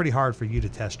remember, it's pretty hard for you to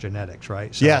test genetics,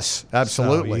 right? So, yes,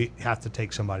 absolutely. So you have to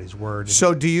take somebody's word.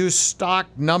 So do you stock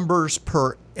numbers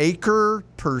per acre,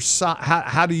 per size?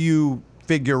 How do you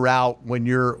figure out when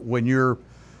you're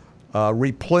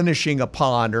replenishing a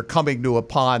pond or coming to a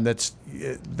pond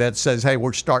that says, hey,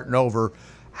 we're starting over?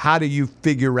 How do you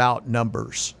figure out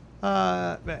numbers?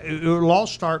 It will all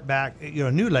start back.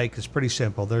 New Lake is pretty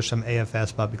simple. There's some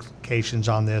AFS publications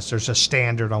on this. There's a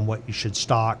standard on what you should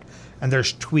stock, and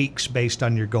there's tweaks based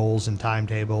on your goals and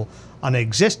timetable. On an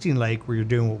existing lake where you're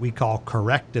doing what we call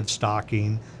corrective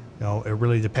stocking, it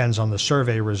really depends on the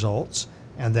survey results.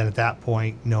 And then at that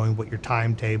point, knowing what your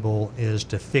timetable is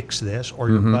to fix this or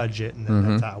your budget, and then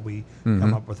that's how we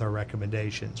come up with our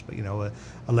recommendations. But,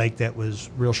 a lake that was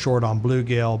real short on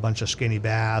bluegill, a bunch of skinny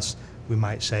bass, we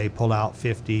might say pull out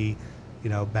 50,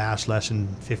 bass less than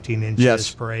 15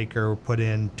 inches per acre, put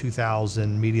in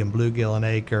 2,000 medium bluegill an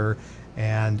acre.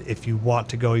 And if you want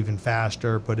to go even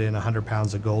faster, put in 100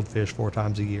 pounds of goldfish 4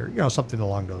 times a year, something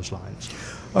along those lines.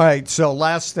 All right, so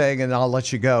last thing, and I'll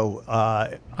let you go.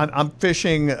 I'm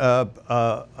fishing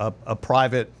a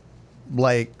private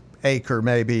lake, acre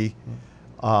maybe.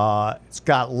 It's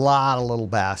got a lot of little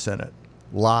bass in it.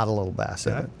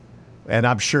 In it. And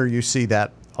I'm sure you see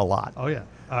that a lot. Oh,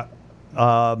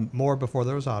 yeah. More before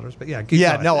there was otters, but yeah.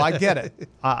 Going. No, I get it.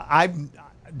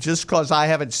 Just because I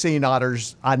haven't seen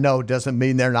otters, I know doesn't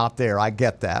mean they're not there. I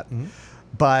get that.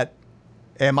 But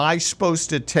am I supposed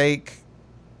to take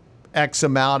X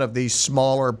amount of these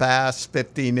smaller bass,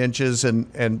 15 inches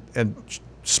and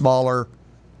smaller,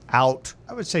 out?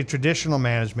 I would say traditional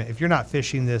management. If you're not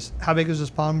fishing this, how big is this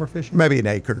pond we're fishing? Maybe an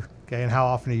acre. Okay, and how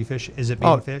often are you fishing? Is it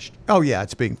being fished? Oh, yeah,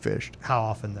 it's being fished. How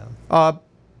often, though?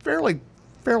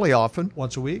 Fairly often.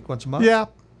 Once a week? Once a month? Yeah.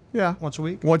 Once a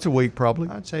week? Once a week, probably.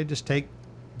 I'd say just take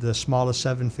the smallest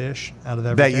 7 fish out of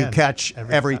every that 10. You catch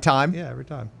every time? Yeah, every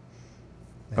time.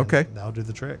 And okay. That'll do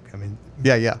the trick. I mean,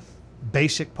 yeah.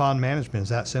 Basic pond management is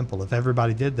that simple. If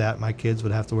everybody did that, my kids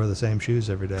would have to wear the same shoes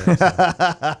every day. So.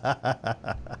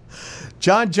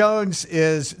 John Jones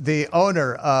is the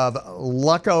owner of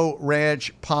Lucko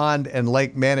Ranch Pond and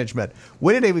Lake Management.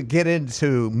 We didn't even get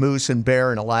into moose and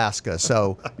bear in Alaska,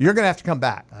 so you're going to have to come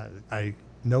back.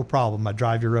 No problem. I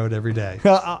drive your road every day.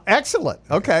 Excellent.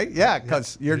 Okay. Yeah,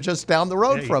 because you're just down the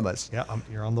road from us. Yeah,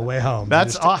 you're on the way home.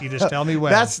 That's you just tell me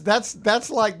when. That's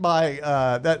like my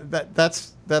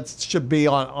that should be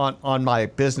on my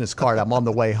business card. I'm on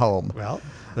the way home. Well,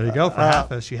 there you go. For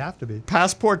half us, you have to be.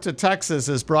 Passport to Texas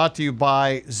is brought to you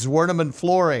by Zwerneman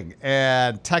Flooring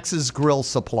and Texas Grill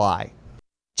Supply.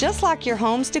 Just like your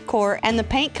home's decor and the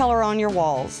paint color on your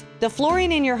walls, the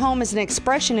flooring in your home is an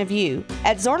expression of you.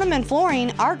 At Zwerneman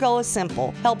Flooring, our goal is simple: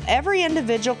 help every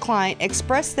individual client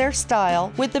express their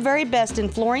style with the very best in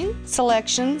flooring,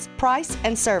 selections, price,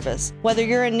 and service. Whether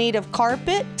you're in need of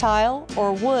carpet, tile,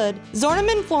 or wood,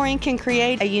 Zwerneman Flooring can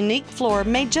create a unique floor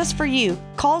made just for you.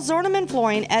 Call Zwerneman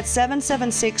Flooring at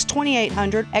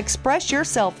 776-2800. Express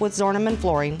yourself with Zwerneman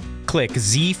Flooring. Click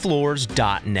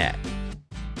zfloors.net.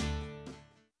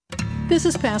 This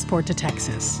is Passport to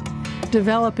Texas.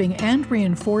 Developing and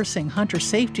reinforcing hunter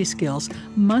safety skills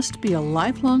must be a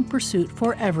lifelong pursuit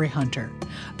for every hunter.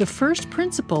 The first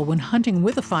principle when hunting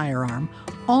with a firearm: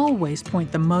 always point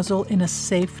the muzzle in a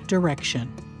safe direction.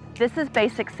 This is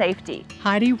basic safety.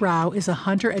 Heidi Rao is a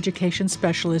hunter education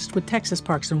specialist with Texas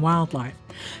Parks and Wildlife.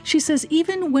 She says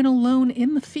even when alone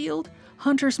in the field,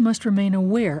 hunters must remain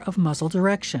aware of muzzle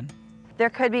direction. There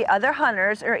could be other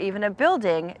hunters or even a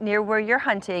building near where you're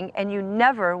hunting, and you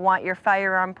never want your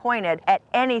firearm pointed at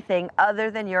anything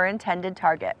other than your intended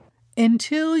target.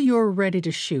 Until you're ready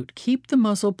to shoot, keep the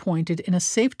muzzle pointed in a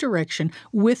safe direction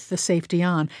with the safety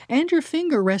on and your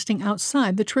finger resting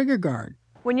outside the trigger guard.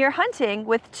 When you're hunting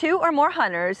with 2 or more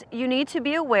hunters, you need to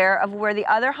be aware of where the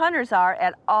other hunters are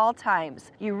at all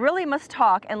times. You really must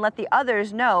talk and let the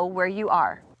others know where you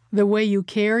are. The way you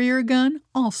carry your gun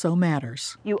also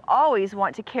matters. You always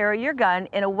want to carry your gun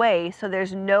in a way so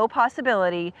there's no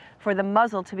possibility for the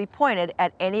muzzle to be pointed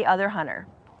at any other hunter.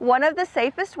 One of the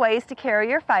safest ways to carry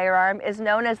your firearm is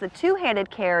known as the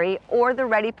two-handed carry or the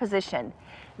ready position.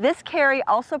 This carry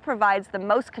also provides the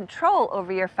most control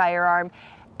over your firearm,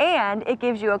 and it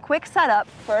gives you a quick setup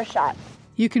for a shot.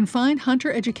 You can find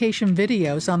hunter education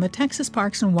videos on the Texas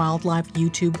Parks and Wildlife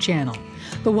YouTube channel.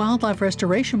 The Wildlife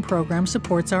Restoration Program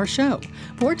supports our show.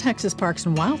 For Texas Parks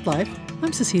and Wildlife,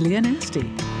 I'm Cecilia Nasty.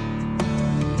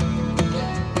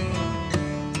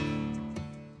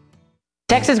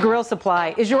 Texas Grill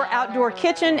Supply is your outdoor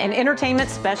kitchen and entertainment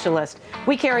specialist.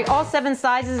 We carry all 7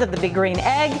 sizes of the Big Green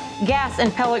Egg, gas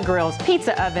and pellet grills,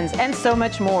 pizza ovens, and so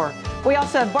much more. We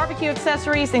also have barbecue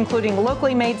accessories, including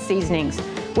locally made seasonings.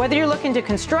 Whether you're looking to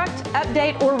construct,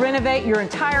 update, or renovate your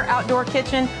entire outdoor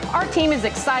kitchen, our team is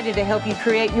excited to help you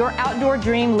create your outdoor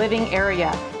dream living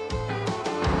area.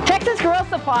 Texas Grill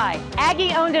Supply,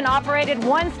 Aggie-owned and operated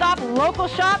one-stop local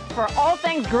shop for all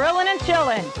things grilling and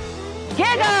chilling.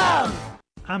 Get 'em!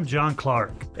 I'm John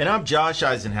Clark. And I'm Josh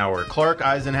Eisenhower, Clark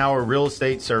Eisenhower Real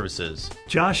Estate Services.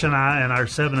 Josh and I and our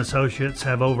 7 associates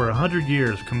have over 100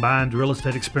 years combined real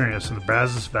estate experience in the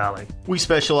Brazos Valley. We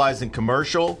specialize in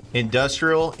commercial,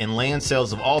 industrial, and land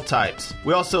sales of all types.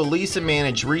 We also lease and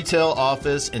manage retail,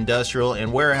 office, industrial,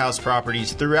 and warehouse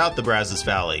properties throughout the Brazos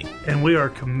Valley. And we are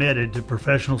committed to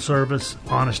professional service,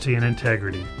 honesty, and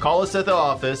integrity. Call us at the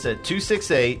office at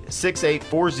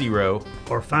 268-6840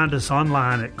 or find us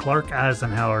online at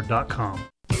clarkeisenhower.com.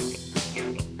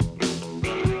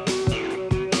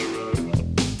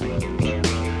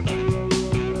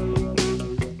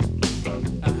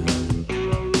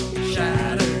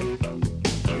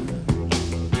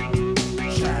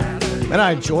 And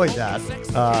I enjoyed that.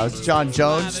 It's John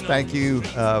Jones. Thank you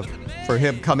for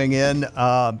him coming in.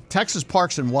 Texas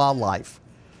Parks and Wildlife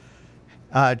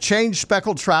changed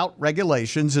speckled trout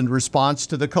regulations in response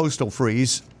to the coastal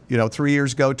freeze, 3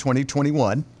 years ago,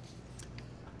 2021.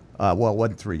 Well, it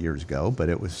wasn't 3 years ago, but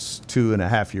it was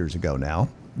 2.5 years ago now.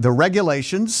 The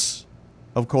regulations,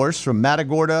 of course, from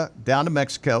Matagorda down to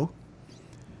Mexico.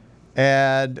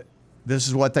 And this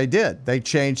is what they did. They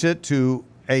changed it to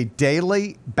a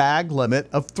daily bag limit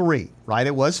of 3, right?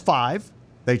 It was 5.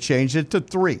 They changed it to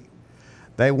 3.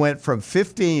 They went from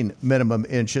 15 minimum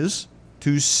inches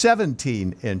to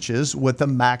 17 inches with a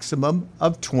maximum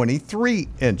of 23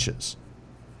 inches.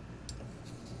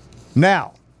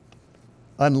 Now,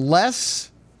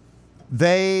 unless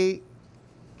they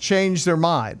change their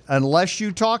mind, unless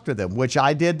you talk to them, which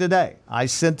I did today, I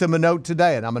sent them a note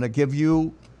today, and I'm going to give,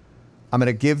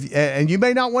 and you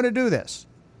may not want to do this.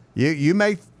 You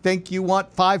may think you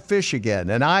want 5 fish again,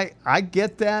 and I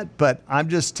get that, but I'm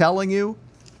just telling you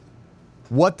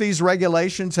what these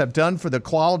regulations have done for the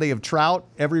quality of trout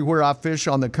everywhere I fish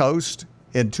on the coast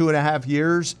in 2.5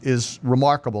 years is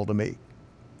remarkable to me.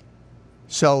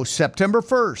 So September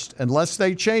 1st, unless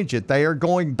they change it, they are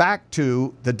going back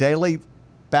to the daily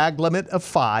bag limit of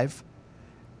 5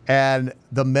 and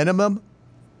the minimum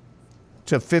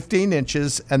to 15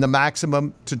 inches and the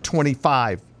maximum to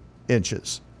 25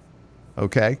 inches.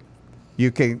 Okay?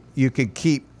 You can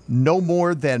keep no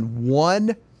more than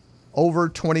 1 over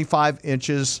 25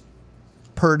 inches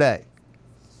per day.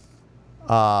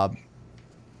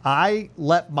 I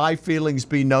let my feelings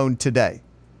be known today.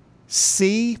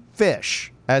 See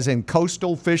fish, as in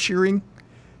coastal fishing,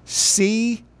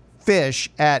 see fish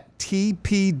at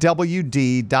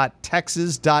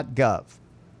tpwd.texas.gov.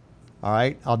 All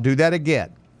right, I'll do that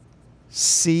again.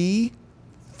 See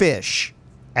fish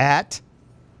at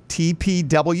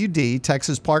TPWD,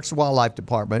 Texas Parks and Wildlife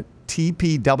Department,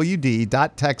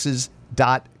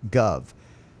 tpwd.texas.gov.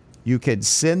 You can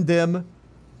send them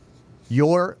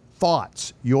your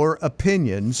thoughts, your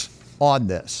opinions on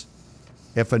this.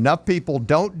 If enough people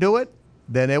don't do it,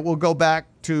 then it will go back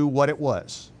to what it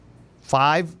was.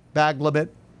 5 bag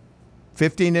limit,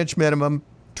 15-inch minimum,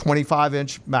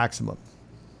 25-inch maximum.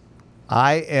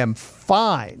 I am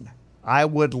fine. I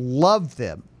would love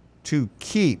them to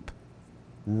keep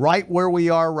right where we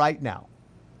are right now.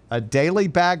 A daily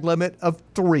bag limit of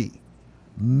 3,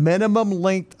 minimum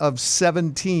length of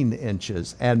 17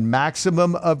 inches, and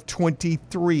maximum of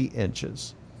 23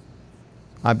 inches.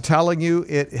 I'm telling you,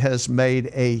 it has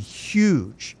made a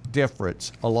huge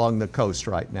difference along the coast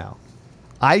right now.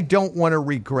 I don't want to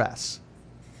regress.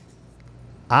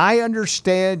 I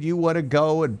understand you want to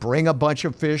go and bring a bunch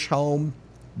of fish home,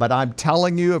 but I'm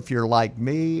telling you, if you're like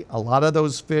me, a lot of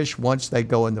those fish, once they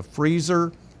go in the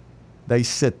freezer, they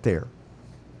sit there.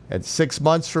 And 6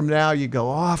 months from now, you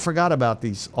go, oh, I forgot about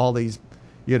all these,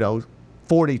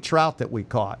 40 trout that we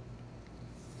caught.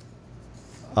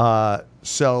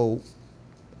 So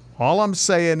all I'm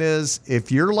saying is,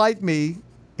 if you're like me,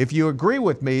 if you agree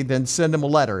with me, then send them a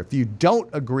letter. If you don't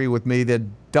agree with me,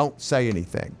 then don't say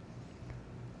anything.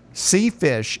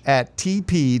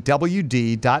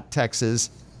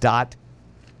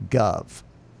 cfish@tpwd.texas.gov.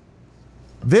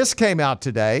 This came out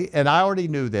today, and I already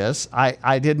knew this.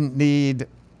 I didn't need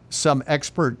some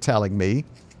expert telling me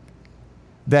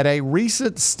that a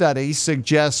recent study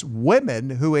suggests women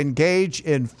who engage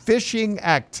in fishing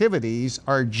activities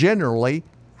are generally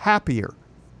happier.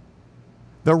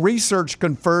 The research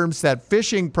confirms that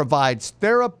fishing provides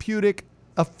therapeutic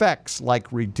effects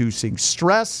like reducing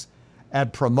stress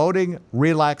and promoting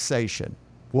relaxation.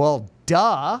 Well,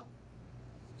 duh.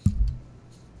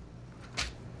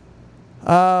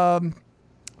 I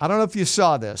don't know if you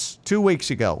saw this 2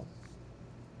 weeks ago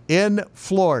in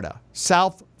Florida,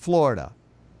 South Florida.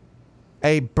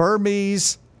 A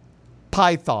Burmese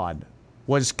python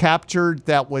was captured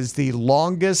that was the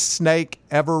longest snake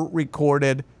ever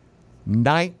recorded,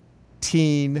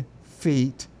 19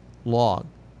 feet long.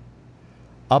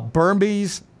 A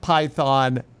Burmese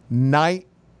python,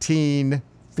 19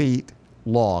 feet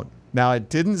long. Now, it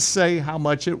didn't say how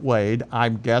much it weighed.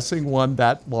 I'm guessing one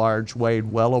that large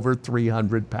weighed well over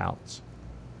 300 pounds.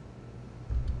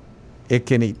 It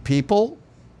can eat people.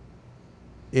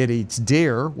 It eats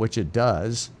deer, which it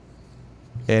does,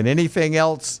 and anything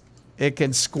else it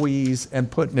can squeeze and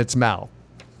put in its mouth.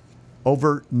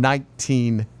 Over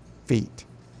 19 feet.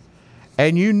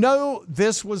 And you know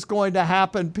this was going to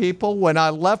happen, people. When I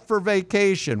left for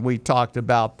vacation, we talked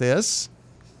about this.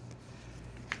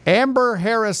 Amber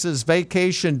Harris's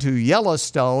vacation to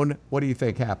Yellowstone. What do you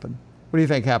think happened? What do you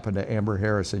think happened to Amber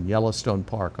Harris in Yellowstone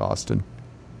Park, Austin?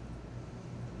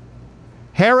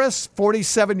 Harris,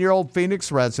 47-year-old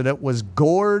Phoenix resident, was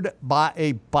gored by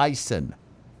a bison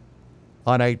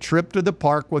on a trip to the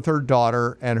park with her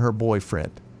daughter and her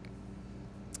boyfriend.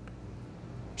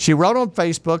 She wrote on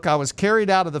Facebook, I was carried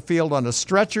out of the field on a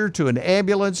stretcher to an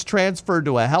ambulance, transferred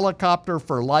to a helicopter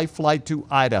for life flight to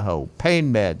Idaho.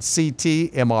 Pain med,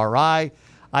 CT, MRI.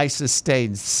 I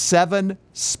sustained 7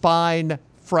 spine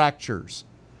fractures,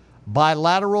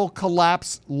 bilateral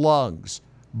collapsed lungs,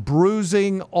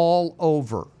 bruising all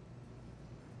over.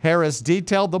 Harris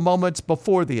detailed the moments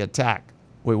before the attack.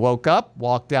 We woke up,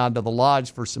 walked down to the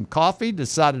lodge for some coffee,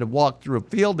 decided to walk through a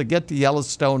field to get to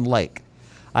Yellowstone Lake.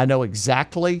 I know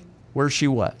exactly where she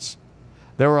was.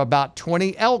 There were about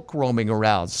 20 elk roaming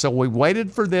around, so we waited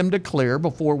for them to clear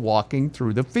before walking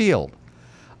through the field.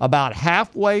 About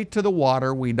halfway to the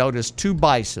water, we noticed 2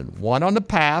 bison, one on the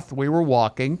path we were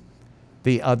walking,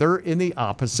 the other in the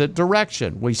opposite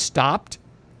direction. We stopped,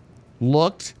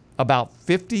 looked about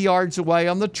 50 yards away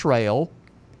on the trail,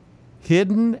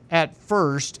 hidden at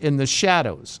first in the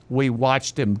shadows. We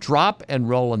watched him drop and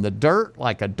roll in the dirt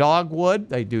like a dog would.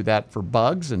 They do that for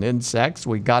bugs and insects.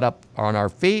 We got up on our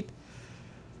feet.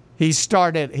 He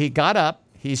got up,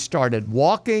 he started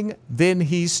walking, then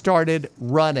he started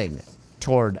running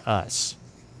toward us.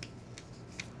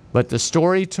 But the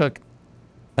story took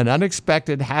an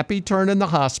unexpected happy turn in the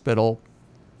hospital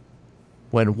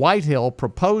when Whitehill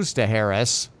proposed to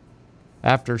Harris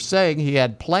after saying he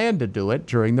had planned to do it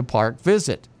during the park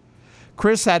visit.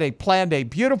 Chris had planned a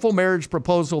beautiful marriage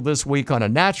proposal this week on a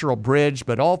natural bridge,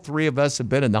 but all 3 of us have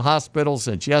been in the hospital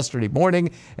since yesterday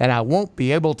morning, and I won't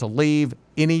be able to leave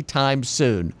anytime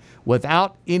soon.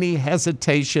 Without any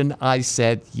hesitation, I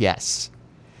said yes.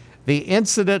 The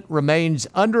incident remains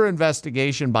under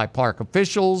investigation by park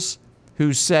officials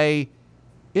who say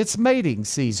it's mating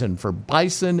season for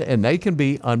bison and they can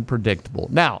be unpredictable.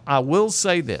 Now, I will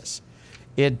say this.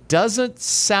 It doesn't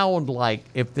sound like,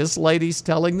 if this lady's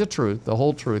telling the truth, the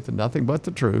whole truth and nothing but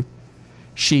the truth,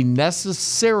 she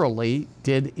necessarily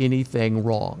did anything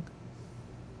wrong.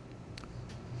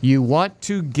 You want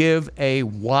to give a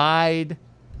wide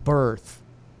berth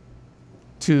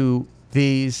to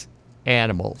these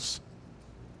animals.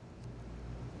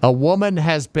 A woman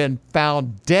has been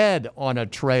found dead on a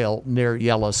trail near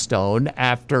Yellowstone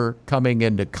after coming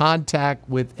into contact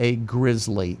with a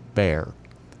grizzly bear.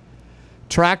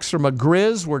 Tracks from a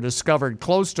grizz were discovered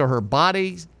close to her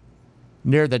body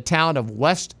near the town of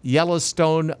West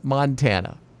Yellowstone,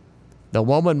 Montana. The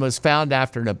woman was found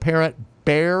after an apparent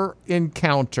bear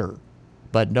encounter,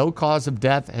 but no cause of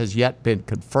death has yet been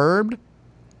confirmed.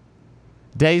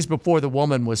 Days before the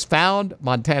woman was found,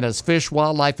 Montana's Fish,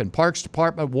 Wildlife, and Parks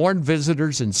Department warned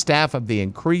visitors and staff of the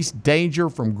increased danger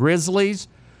from grizzlies,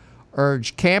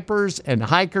 urged campers and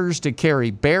hikers to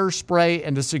carry bear spray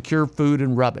and to secure food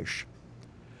and rubbish.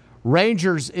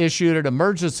 Rangers issued an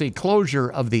emergency closure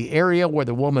of the area where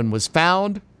the woman was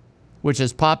found, which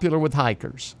is popular with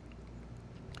hikers.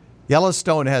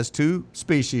 Yellowstone has two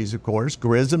species, of course,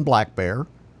 grizz and black bear.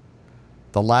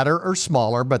 The latter are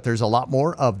smaller, but there's a lot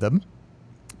more of them.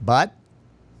 But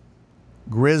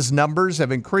grizz numbers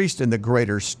have increased in the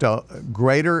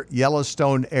greater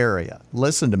Yellowstone area.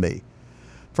 Listen to me.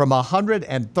 From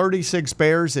 136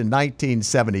 bears in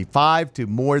 1975 to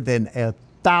more than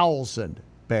 1,000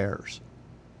 bears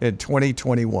in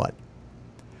 2021.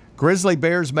 Grizzly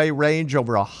bears may range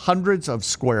over hundreds of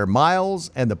square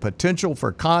miles, and the potential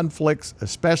for conflicts,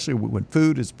 especially when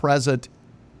food is present,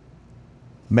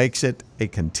 makes it a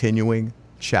continuing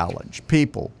challenge.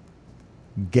 People,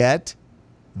 get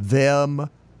them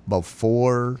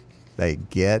before they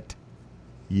get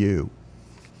you.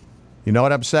 You know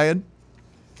what I'm saying?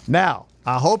 Now,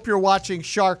 I hope you're watching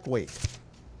Shark Week.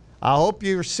 I hope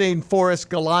you've seen Forrest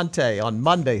Galante on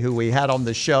Monday, who we had on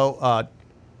the show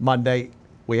Monday.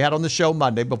 We had on the show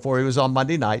Monday before he was on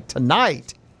Monday night.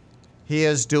 Tonight, he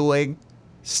is doing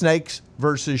snakes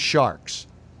versus sharks.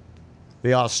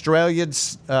 The Australian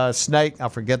snake, I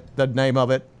forget the name of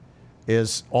it,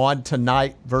 is on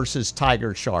tonight versus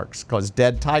tiger sharks, because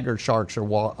dead tiger sharks are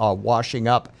washing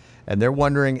up, and they're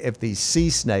wondering if these sea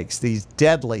snakes, these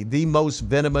deadly, the most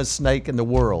venomous snake in the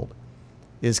world,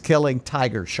 is killing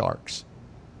tiger sharks.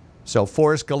 So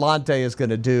Forrest Galante is going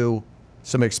to do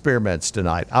some experiments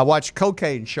tonight. I watched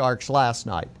cocaine sharks last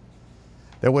night.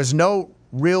 There was no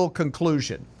real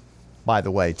conclusion, by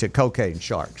the way, to cocaine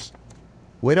sharks.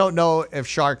 We don't know if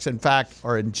sharks, in fact,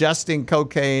 are ingesting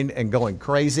cocaine and going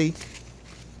crazy,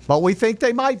 but we think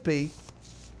they might be.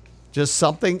 Just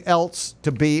something else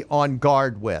to be on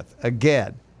guard with.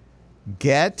 Again,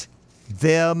 get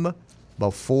them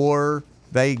before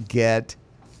they get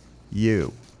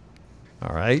you.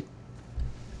 All right?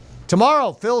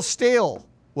 Tomorrow, Phil Steele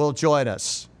will join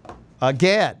us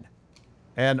again.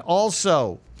 And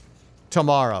also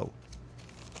tomorrow,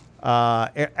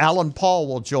 Alan Paul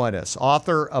will join us,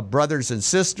 author of Brothers and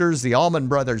Sisters, the Allman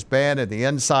Brothers Band, and the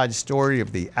inside story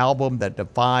of the album that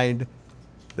defined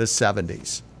the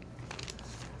 70s.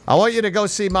 I want you to go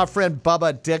see my friend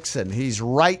Bubba Dixon. He's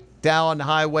right down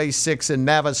Highway 6 in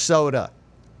Navasota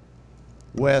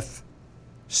with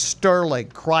Sterling,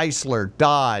 Chrysler,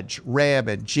 Dodge, Ram,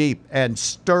 and Jeep, and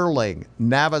Sterling,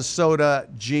 Navasota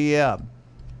GM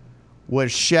with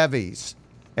Chevys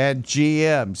and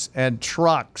GMs and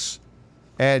trucks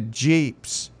and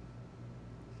Jeeps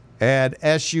and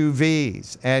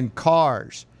SUVs and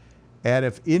cars. And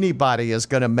if anybody is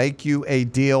going to make you a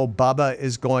deal, Bubba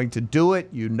is going to do it.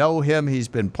 You know him. He's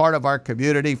been part of our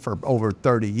community for over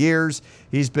 30 years.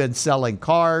 He's been selling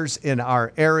cars in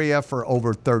our area for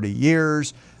over 30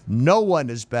 years. No one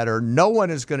is better. No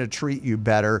one is going to treat you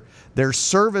better. Their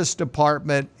service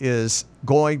department is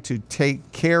going to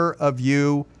take care of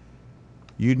you.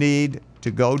 You need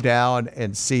to go down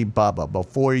and see Bubba.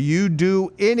 Before you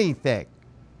do anything,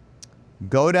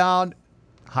 go down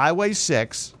Highway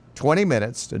 6, 20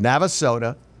 minutes to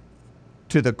Navasota,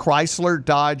 to the Chrysler,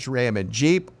 Dodge, Ram, and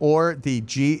Jeep, or the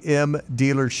GM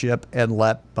dealership, and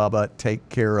let Bubba take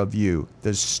care of you.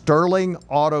 The Sterling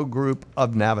Auto Group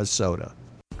of Navasota.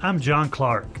 I'm John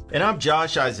Clark. And I'm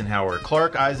Josh Eisenhower,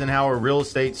 Clark Eisenhower Real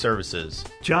Estate Services.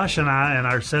 Josh and I and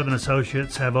our 7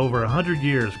 associates have over 100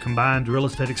 years combined real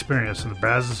estate experience in the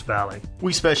Brazos Valley.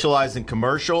 We specialize in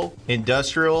commercial,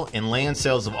 industrial, and land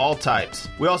sales of all types.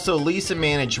 We also lease and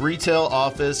manage retail,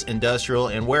 office, industrial,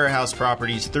 and warehouse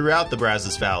properties throughout the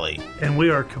Brazos Valley. And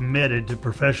we are committed to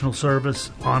professional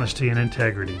service, honesty, and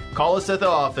integrity. Call us at the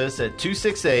office at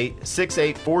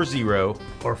 268-6840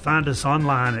 or find us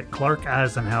online at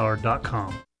clarkeisenhower.com.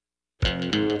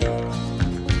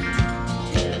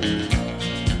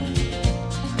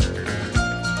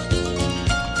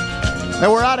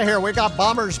 Now we're out of here. We got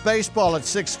Bombers baseball at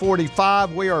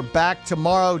 6:45. We are back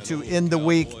tomorrow to end the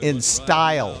week in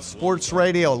style. Sports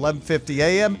Radio, 1150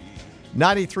 AM,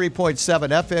 93.7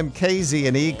 FM,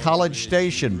 KZNE, College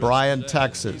Station, Bryan,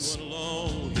 Texas.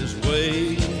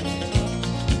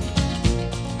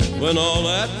 When all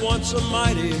at once a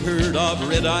mighty herd of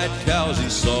red-eyed cows he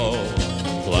saw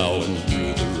plowing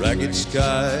through the ragged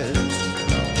skies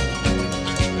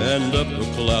and up a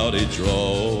cloudy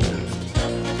draw.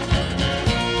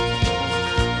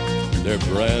 Their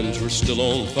brands were still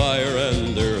on fire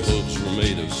and their hooves were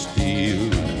made of steel.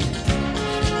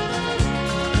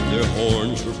 Their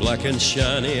horns were black and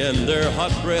shiny, and their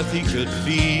hot breath he could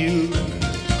feel.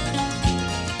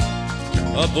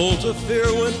 A bolt of fear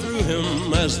went through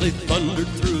him as they thundered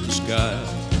through the sky,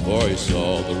 for he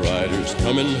saw the riders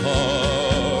coming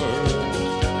hard,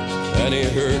 and he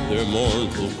heard their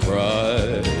mournful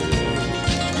cry.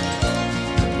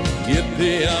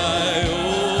 Yippee-i-oh,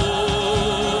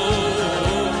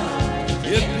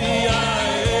 yippee-i-ay,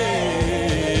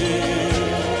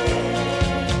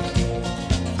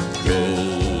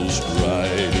 ghost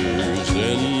riders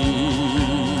in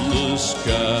the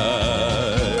sky.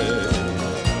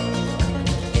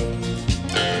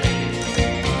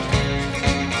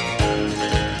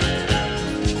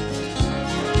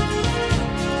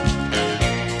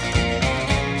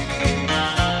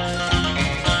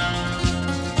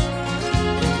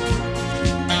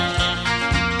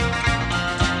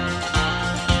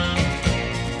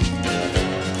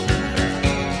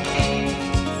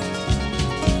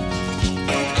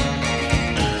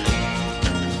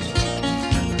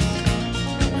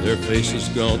 Their faces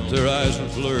gaunt, their eyes were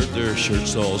blurred, their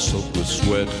shirts all soaked with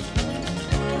sweat.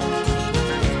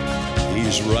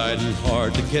 He's riding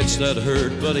hard to catch that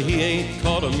herd, but he ain't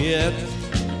caught 'em yet.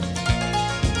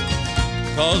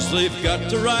 'Cause they've got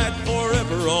to ride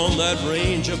forever on that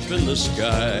range up in the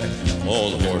sky, all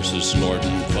the horses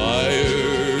snorting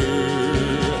fire.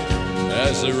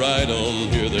 As they ride on,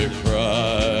 hear their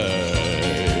cry.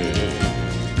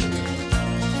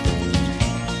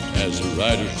 As the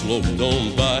riders loped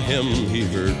on by him, he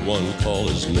heard one call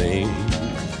his name.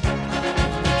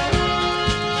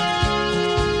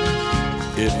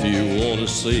 If you want to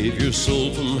save your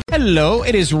soul from... Hello,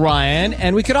 it is Ryan,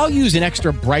 and we could all use an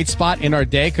extra bright spot in our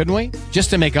day, couldn't we? Just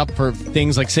to make up for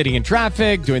things like sitting in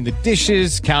traffic, doing the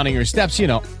dishes, counting your steps, you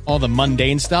know, all the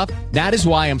mundane stuff. That is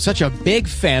why I'm such a big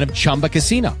fan of Chumba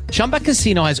Casino. Chumba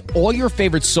Casino has all your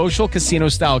favorite social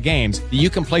casino-style games that you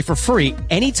can play for free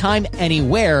anytime,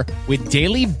 anywhere with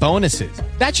daily bonuses.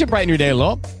 That should brighten your day a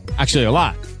little. Actually, a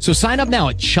lot. So sign up now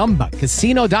at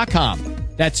ChumbaCasino.com.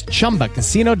 That's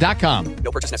ChumbaCasino.com.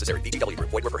 No purchase necessary. VGW Group.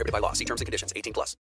 Void where prohibited by law. See terms and conditions. 18+.